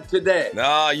am today.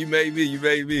 Nah, you made me. You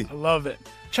made me. I love it.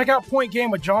 Check out Point Game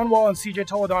with John Wall and CJ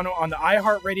Toledano on the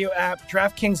iHeartRadio app,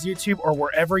 DraftKings YouTube, or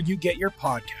wherever you get your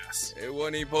podcasts. It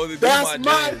wasn't even supposed to be That's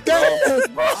my dance,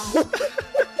 bro.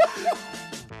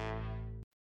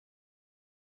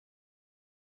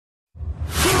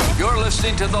 You're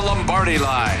listening to The Lombardi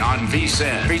Line on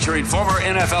VSiN, featuring former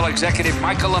NFL executive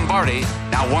Michael Lombardi.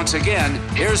 Now, once again,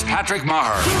 here's Patrick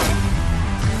Maher.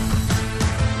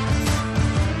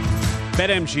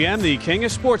 BetMGM, the king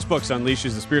of sportsbooks,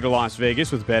 unleashes the spirit of Las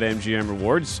Vegas with BetMGM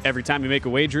Rewards. Every time you make a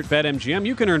wager at BetMGM,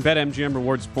 you can earn BetMGM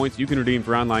Rewards points you can redeem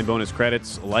for online bonus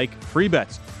credits like free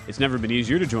bets. It's never been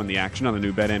easier to join the action on the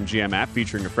new BetMGM app,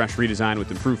 featuring a fresh redesign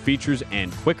with improved features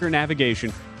and quicker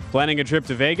navigation. Planning a trip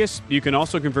to Vegas? You can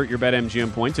also convert your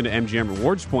BetMGM points into MGM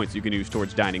Rewards points you can use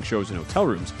towards dining, shows, and hotel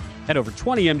rooms at over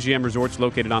 20 MGM resorts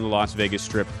located on the Las Vegas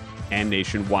Strip and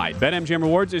nationwide. BetMGM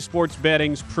Rewards is sports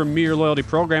betting's premier loyalty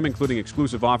program, including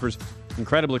exclusive offers,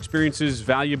 incredible experiences,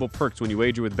 valuable perks when you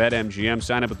wager with BetMGM.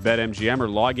 Sign up with BetMGM or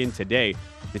log in today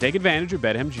to take advantage of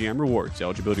BetMGM Rewards.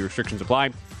 Eligibility restrictions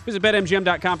apply. Visit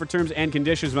BetMGM.com for terms and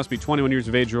conditions. Must be 21 years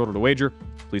of age or older to wager.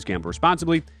 Please gamble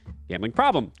responsibly. Gambling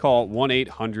problem? Call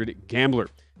 1-800-GAMBLER.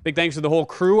 Big thanks to the whole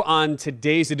crew on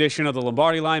today's edition of the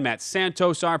Lombardi Line. Matt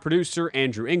Santos, our producer,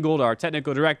 Andrew Ingold, our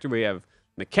technical director. We have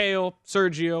Mikhail,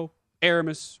 Sergio,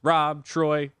 Aramis, Rob,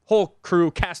 Troy, whole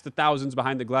crew, cast of thousands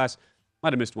behind the glass.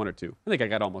 Might have missed one or two. I think I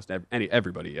got almost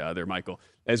everybody there, Michael,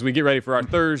 as we get ready for our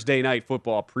Thursday night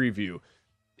football preview.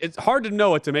 It's hard to know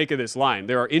what to make of this line.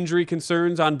 There are injury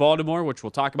concerns on Baltimore, which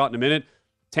we'll talk about in a minute.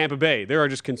 Tampa Bay, there are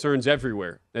just concerns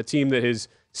everywhere. A team that is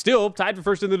still tied for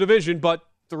first in the division, but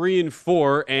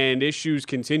 3-4, and issues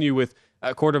continue with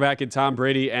quarterback and Tom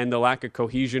Brady and the lack of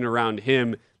cohesion around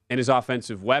him and his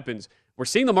offensive weapons. We're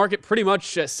seeing the market pretty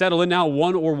much settle in now,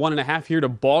 1 or 1.5 here to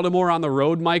Baltimore on the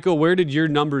road. Michael, where did your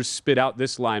numbers spit out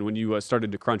this line when you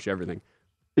started to crunch everything?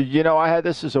 I had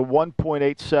this as a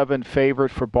 1.87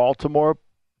 favorite for Baltimore,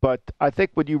 but I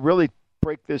think when you really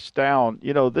break this down,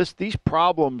 these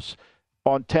problems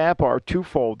on Tampa are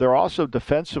twofold. They're also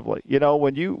defensively.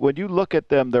 When you look at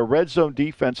them, their red zone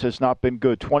defense has not been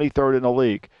good, 23rd in the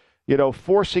league.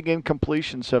 Forcing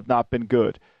incompletions have not been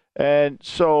good. And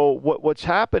so what's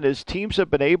happened is teams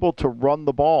have been able to run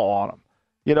the ball on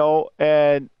them.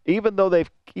 And even though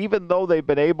they've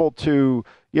been able to,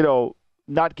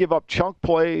 not give up chunk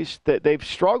plays, that they've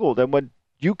struggled. And when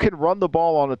you can run the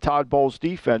ball on a Todd Bowles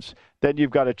defense, then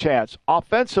you've got a chance.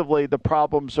 Offensively, the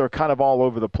problems are kind of all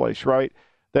over the place, right?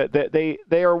 They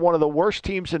are one of the worst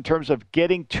teams in terms of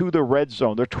getting to the red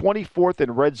zone. They're 24th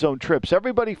in red zone trips.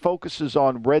 Everybody focuses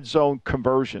on red zone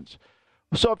conversions.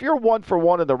 So if you're 1 for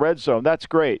 1 in the red zone, that's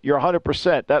great. You're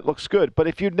 100%. That looks good. But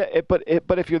if you're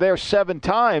there 7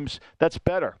 times, that's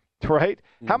better, right?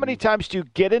 Mm-hmm. How many times do you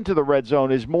get into the red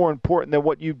zone is more important than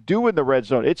what you do in the red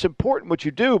zone. It's important what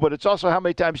you do, but it's also how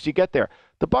many times do you get there.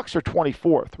 The Bucs are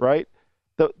 24th, right?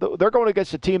 They're going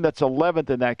against a team that's 11th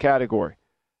in that category.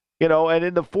 And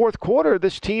in the fourth quarter,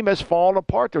 this team has fallen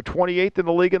apart. They're 28th in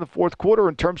the league in the fourth quarter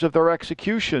in terms of their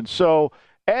execution. So,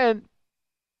 and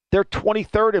they're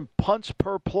 23rd in punts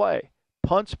per play.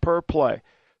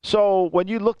 So when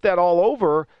you look that all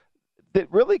over, it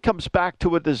really comes back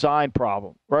to a design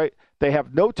problem, right? They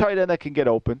have no tight end that can get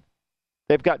open.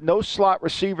 They've got no slot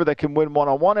receiver that can win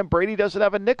one-on-one, and Brady doesn't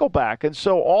have a nickel back. And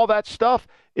so all that stuff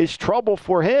is trouble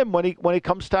for him when it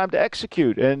comes time to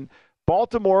execute. And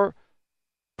Baltimore's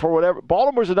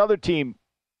another team,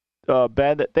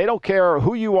 Ben, that they don't care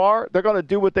who you are. They're going to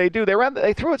do what they do.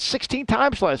 They threw it 16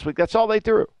 times last week. That's all they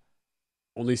threw.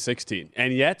 Only 16.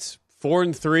 And yet,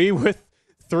 4-3 with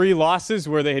 3 losses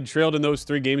where they had trailed in those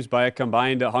 3 games by a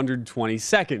combined 120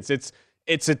 seconds.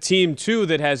 It's a team, too,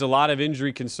 that has a lot of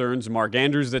injury concerns. Mark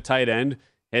Andrews, the tight end,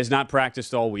 has not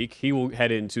practiced all week. He will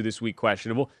head into this week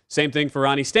questionable. Same thing for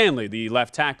Ronnie Stanley, the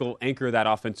left tackle, anchor of that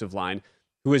offensive line,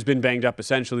 who has been banged up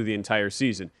essentially the entire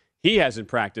season. He hasn't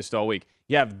practiced all week.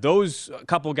 You have those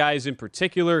couple guys in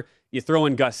particular. You throw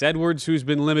in Gus Edwards, who's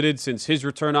been limited since his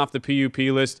return off the PUP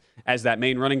list as that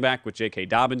main running back, with J.K.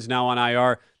 Dobbins now on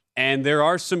IR. And there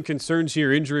are some concerns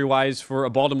here injury-wise for a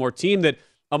Baltimore team that,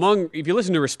 if you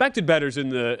listen to respected bettors in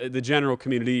the general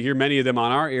community, you hear many of them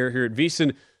on our air here at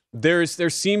VSiN, there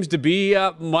seems to be,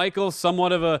 Michael,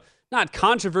 somewhat of a, not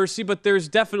controversy, but there's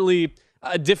definitely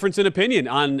a difference in opinion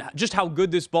on just how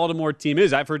good this Baltimore team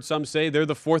is. I've heard some say they're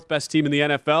the 4th best team in the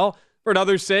NFL. Heard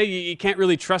others say you can't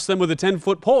really trust them with a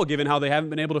 10-foot pole given how they haven't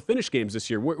been able to finish games this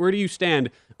year. Where do you stand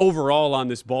overall on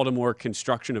this Baltimore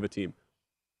construction of a team?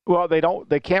 Well, they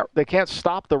can't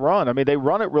stop the run. I mean, they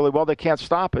run it really well. They can't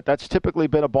stop it. That's typically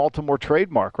been a Baltimore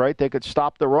trademark, right? They could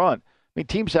stop the run. I mean,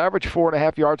 teams average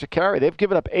 4.5 yards a carry. They've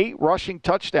given up 8 rushing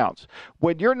touchdowns.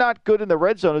 When you're not good in the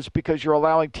red zone, it's because you're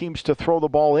allowing teams to throw the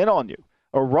ball in on you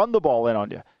or run the ball in on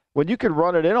you. When you can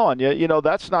run it in on you,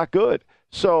 that's not good.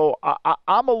 So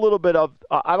I'm a little bit of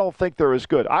I don't think they're as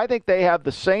good. I think they have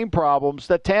the same problems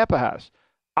that Tampa has.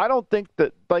 I don't think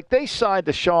that, they signed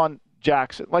Deshaun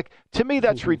Jackson. To me,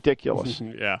 that's ridiculous.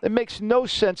 Yeah. It makes no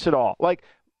sense at all.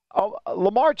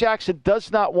 Lamar Jackson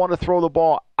does not want to throw the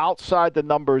ball outside the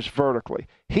numbers vertically.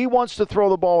 He wants to throw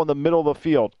the ball in the middle of the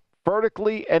field,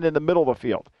 vertically and in the middle of the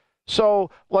field. So,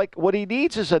 what he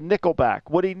needs is a nickelback.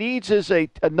 What he needs is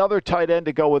another tight end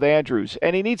to go with Andrews,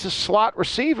 and he needs a slot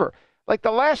receiver.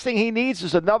 The last thing he needs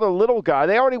is another little guy.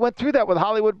 They already went through that with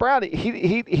Hollywood Brown.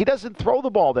 He doesn't throw the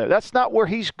ball there. That's not where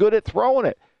he's good at throwing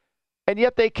it. And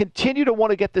yet they continue to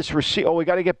want to get this receiver. Oh, we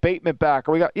got to get Bateman back.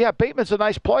 Bateman's a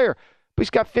nice player, but he's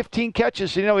got 15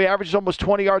 catches. He averages almost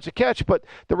 20 yards a catch. But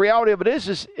the reality of it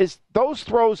is those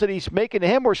throws that he's making to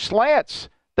him were slants.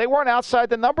 They weren't outside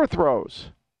the number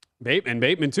throws.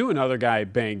 Bateman, too, another guy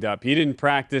banged up. He didn't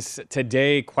practice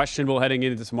today, questionable heading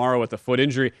into tomorrow with a foot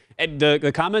injury. And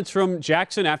the comments from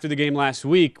Jackson after the game last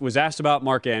week was asked about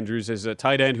Mark Andrews as a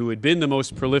tight end who had been the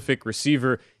most prolific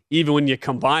receiver even when you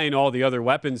combine all the other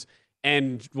weapons.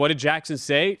 And what did Jackson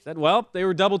say? He said, well, they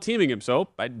were double teaming him, so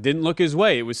I didn't look his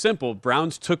way. It was simple.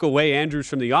 Browns took away Andrews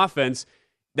from the offense.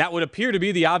 That would appear to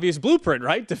be the obvious blueprint,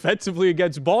 right? Defensively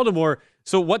against Baltimore.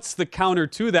 So what's the counter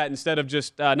to that instead of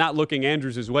just not looking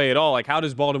Andrews' way at all? Like, how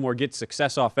does Baltimore get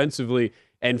success offensively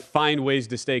and find ways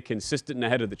to stay consistent and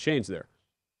ahead of the chains there?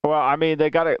 Well, I mean, they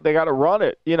got to run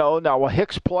it. Now, will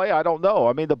Hicks play? I don't know.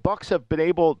 I mean, the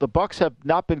Bucs have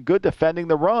not been good defending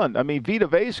the run. I mean, Vita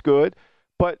Vea's good.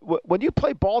 But when you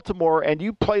play Baltimore and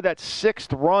you play that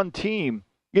sixth run team,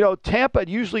 Tampa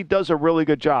usually does a really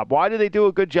good job. Why do they do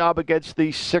a good job against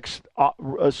the sixth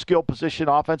skill position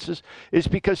offenses? Is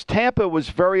because Tampa was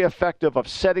very effective of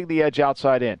setting the edge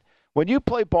outside in. When you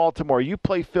play Baltimore, you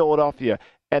play Philadelphia,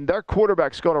 and their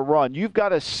quarterback's going to run, you've got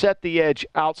to set the edge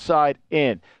outside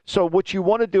in. So what you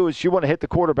want to do is you want to hit the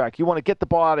quarterback. You want to get the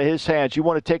ball out of his hands. You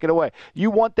want to take it away.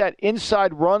 You want that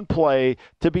inside run play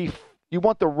to be – you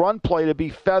want the run play to be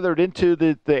feathered into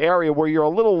the area where you're a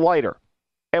little lighter.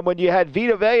 And when you had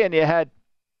Vita Vea and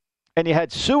you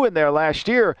had Sue in there last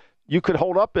year, you could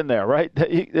hold up in there, right?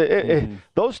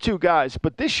 Those two guys.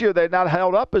 But this year they're not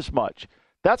held up as much.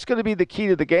 That's going to be the key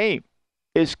to the game.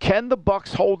 Is can the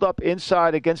Bucs hold up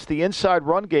inside against the inside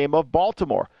run game of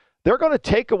Baltimore? They're going to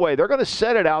take away. They're going to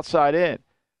set it outside in.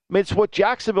 I mean, it's what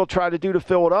Jacksonville tried to do to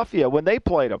Philadelphia when they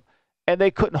played them. And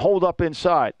they couldn't hold up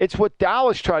inside. It's what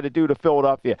Dallas tried to do to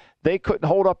Philadelphia. They couldn't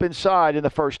hold up inside in the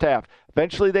first half.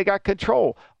 Eventually, they got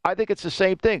control. I think it's the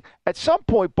same thing. At some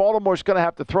point, Baltimore's going to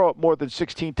have to throw it more than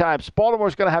 16 times.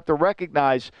 Baltimore's going to have to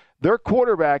recognize their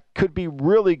quarterback could be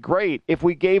really great if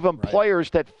we gave him players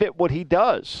that fit what he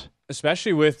does.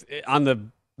 Especially with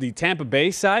on the Tampa Bay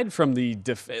side, from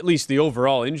at least the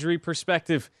overall injury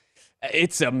perspective,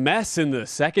 it's a mess in the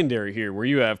secondary here where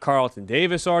you have Carlton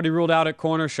Davis already ruled out at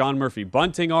corner, Sean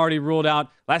Murphy-Bunting already ruled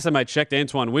out. Last time I checked,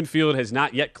 Antoine Winfield has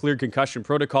not yet cleared concussion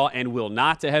protocol and will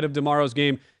not ahead of tomorrow's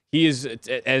game. He is,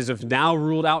 as of now,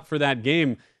 ruled out for that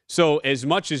game. So as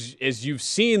much as you've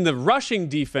seen the rushing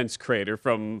defense crater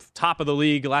from top of the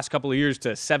league the last couple of years to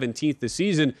 17th this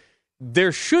season,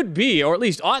 there should be, or at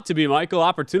least ought to be, Michael,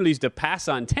 opportunities to pass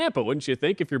on Tampa, wouldn't you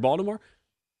think, if you're Baltimore?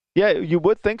 Yeah, you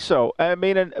would think so. I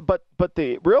mean, but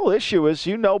the real issue is,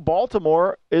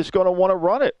 Baltimore is going to want to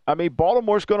run it. I mean,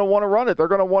 Baltimore's going to want to run it. They're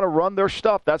going to want to run their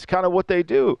stuff. That's kind of what they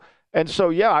do. And so,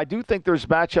 yeah, I do think there's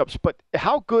matchups. But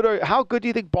how good do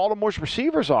you think Baltimore's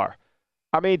receivers are?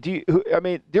 I mean,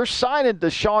 they're signing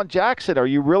Deshaun Jackson. Are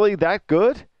you really that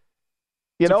good?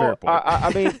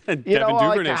 I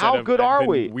mean, how good are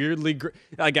we? Weirdly,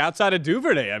 like outside of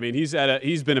Duvernay, I mean, he's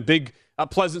been a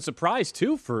pleasant surprise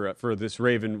too for this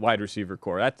Raven wide receiver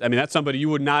core. That's somebody you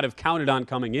would not have counted on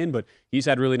coming in, but he's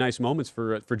had really nice moments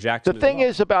for Jackson. The thing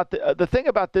is about the thing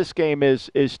about this game is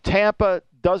Tampa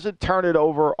doesn't turn it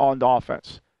over on the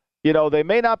offense. They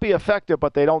may not be effective,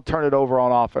 but they don't turn it over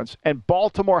on offense. And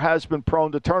Baltimore has been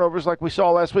prone to turnovers like we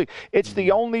saw last week. It's the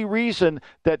only reason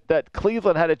that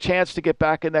Cleveland had a chance to get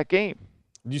back in that game.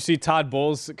 Did you see Todd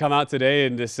Bowles come out today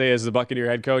and just say, as the Buccaneer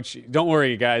head coach, don't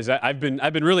worry, guys. I've been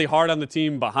really hard on the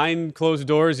team behind closed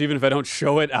doors, even if I don't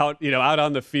show it out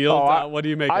on the field. What do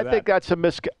you make of that? I think that's a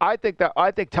I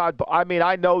think Todd. I mean,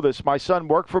 I know this. My son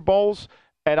worked for Bowles.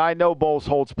 And I know Bowles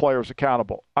holds players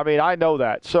accountable. I mean, I know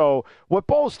that. So what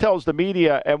Bowles tells the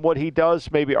media and what he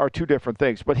does maybe are two different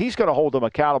things. But he's going to hold them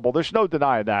accountable. There's no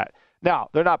denying that.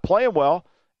 Now, they're not playing well.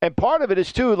 And part of it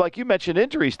is, too, like you mentioned,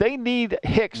 injuries. They need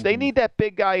Hicks. Mm-hmm. They need that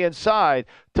big guy inside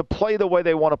to play the way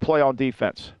they want to play on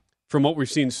defense. From what we've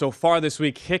seen so far this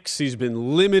week, Hicks, he's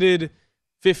been limited,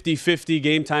 50-50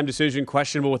 game time decision,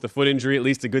 questionable with the foot injury. At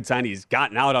least a good sign he's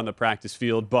gotten out on the practice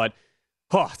field. But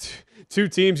two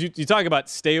teams. You talk about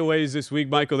stayaways this week,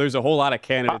 Michael. There's a whole lot of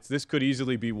candidates. This could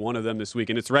easily be one of them this week,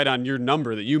 and it's right on your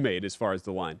number that you made as far as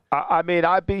the line. I mean,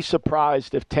 I'd be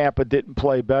surprised if Tampa didn't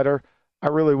play better. I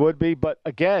really would be. But,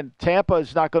 again, Tampa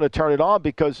is not going to turn it on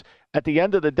because at the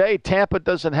end of the day, Tampa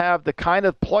doesn't have the kind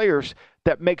of players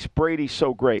that makes Brady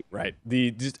so great. Right.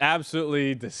 The just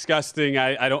absolutely disgusting.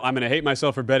 I'm going to hate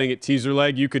myself for betting at teaser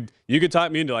leg. You could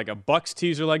talk me into like a Bucs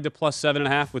teaser leg to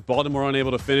 +7.5 with Baltimore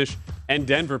unable to finish and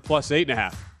Denver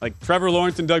 +8.5. Like Trevor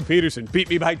Lawrence and Doug Peterson beat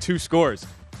me by 2 scores.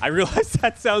 I realize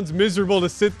that sounds miserable to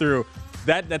sit through.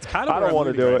 That's kind of I don't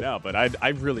want to do it now, but I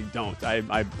really don't.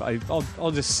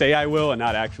 I'll just say I will and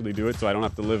not actually do it, so I don't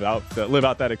have to live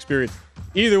out that experience.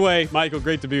 Either way, Michael,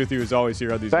 great to be with you as always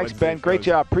here on these. Thanks, Ben. Great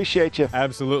job. Appreciate you.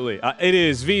 Absolutely. It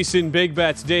is VSiN Big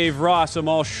Bets. Dave Ross,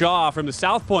 Amal Shaw from the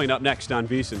South Point up next on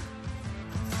VSiN.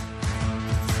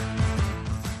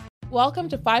 Welcome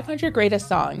to 500 Greatest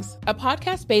Songs, a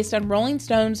podcast based on Rolling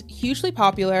Stone's hugely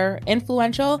popular,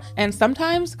 influential, and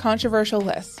sometimes controversial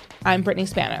list. I'm Brittany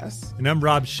Spanos. And I'm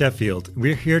Rob Sheffield.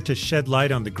 We're here to shed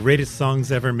light on the greatest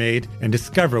songs ever made and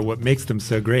discover what makes them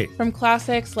so great. From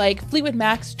classics like Fleetwood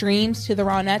Mac's Dreams to the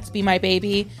Ronettes' Be My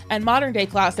Baby, and modern-day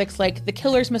classics like The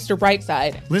Killer's Mr.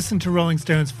 Brightside. Listen to Rolling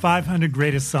Stone's 500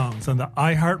 Greatest Songs on the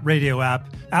iHeartRadio app,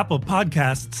 Apple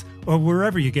Podcasts, or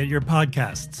wherever you get your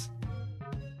podcasts.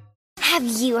 Have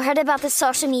you heard about the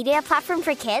social media platform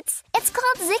for kids? It's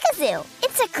called Zigazoo.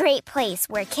 It's a great place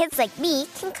where kids like me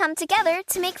can come together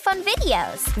to make fun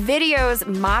videos. Videos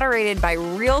moderated by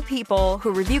real people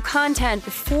who review content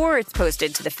before it's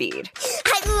posted to the feed.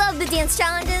 I love the dance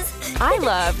challenges. I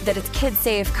love that it's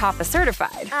KidSafe COPPA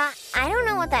certified. I don't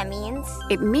know what that means.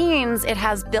 It means it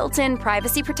has built-in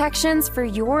privacy protections for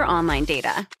your online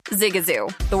data.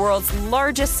 Zigazoo, the world's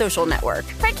largest social network.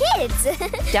 For kids.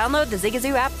 Download the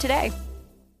Zigazoo app today.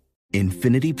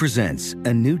 Infiniti presents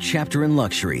a new chapter in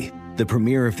luxury, the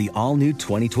premiere of the all-new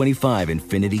 2025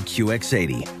 Infiniti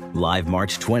QX80, live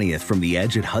March 20th from the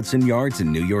Edge at Hudson Yards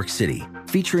in New York City,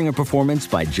 featuring a performance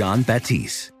by Jon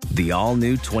Batiste. The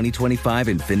all-new 2025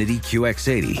 Infiniti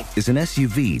QX80 is an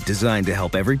SUV designed to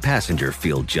help every passenger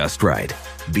feel just right.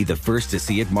 Be the first to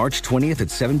see it March 20th at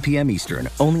 7 p.m. Eastern,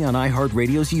 only on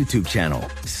iHeartRadio's YouTube channel.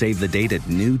 Save the date at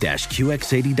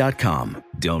new-QX80.com.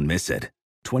 Don't miss it.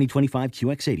 2025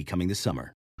 QX80 coming this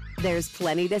summer. There's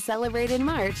plenty to celebrate in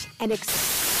March and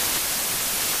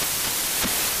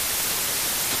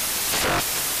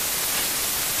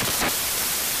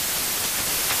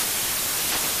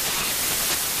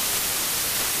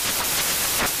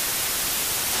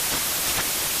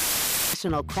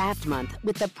National Craft Month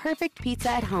with the perfect pizza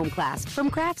at home class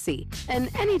from Craftsy. And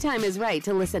anytime is right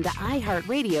to listen to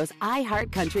iHeartRadio's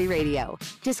iHeart Country Radio.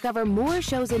 Discover more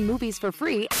shows and movies for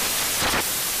free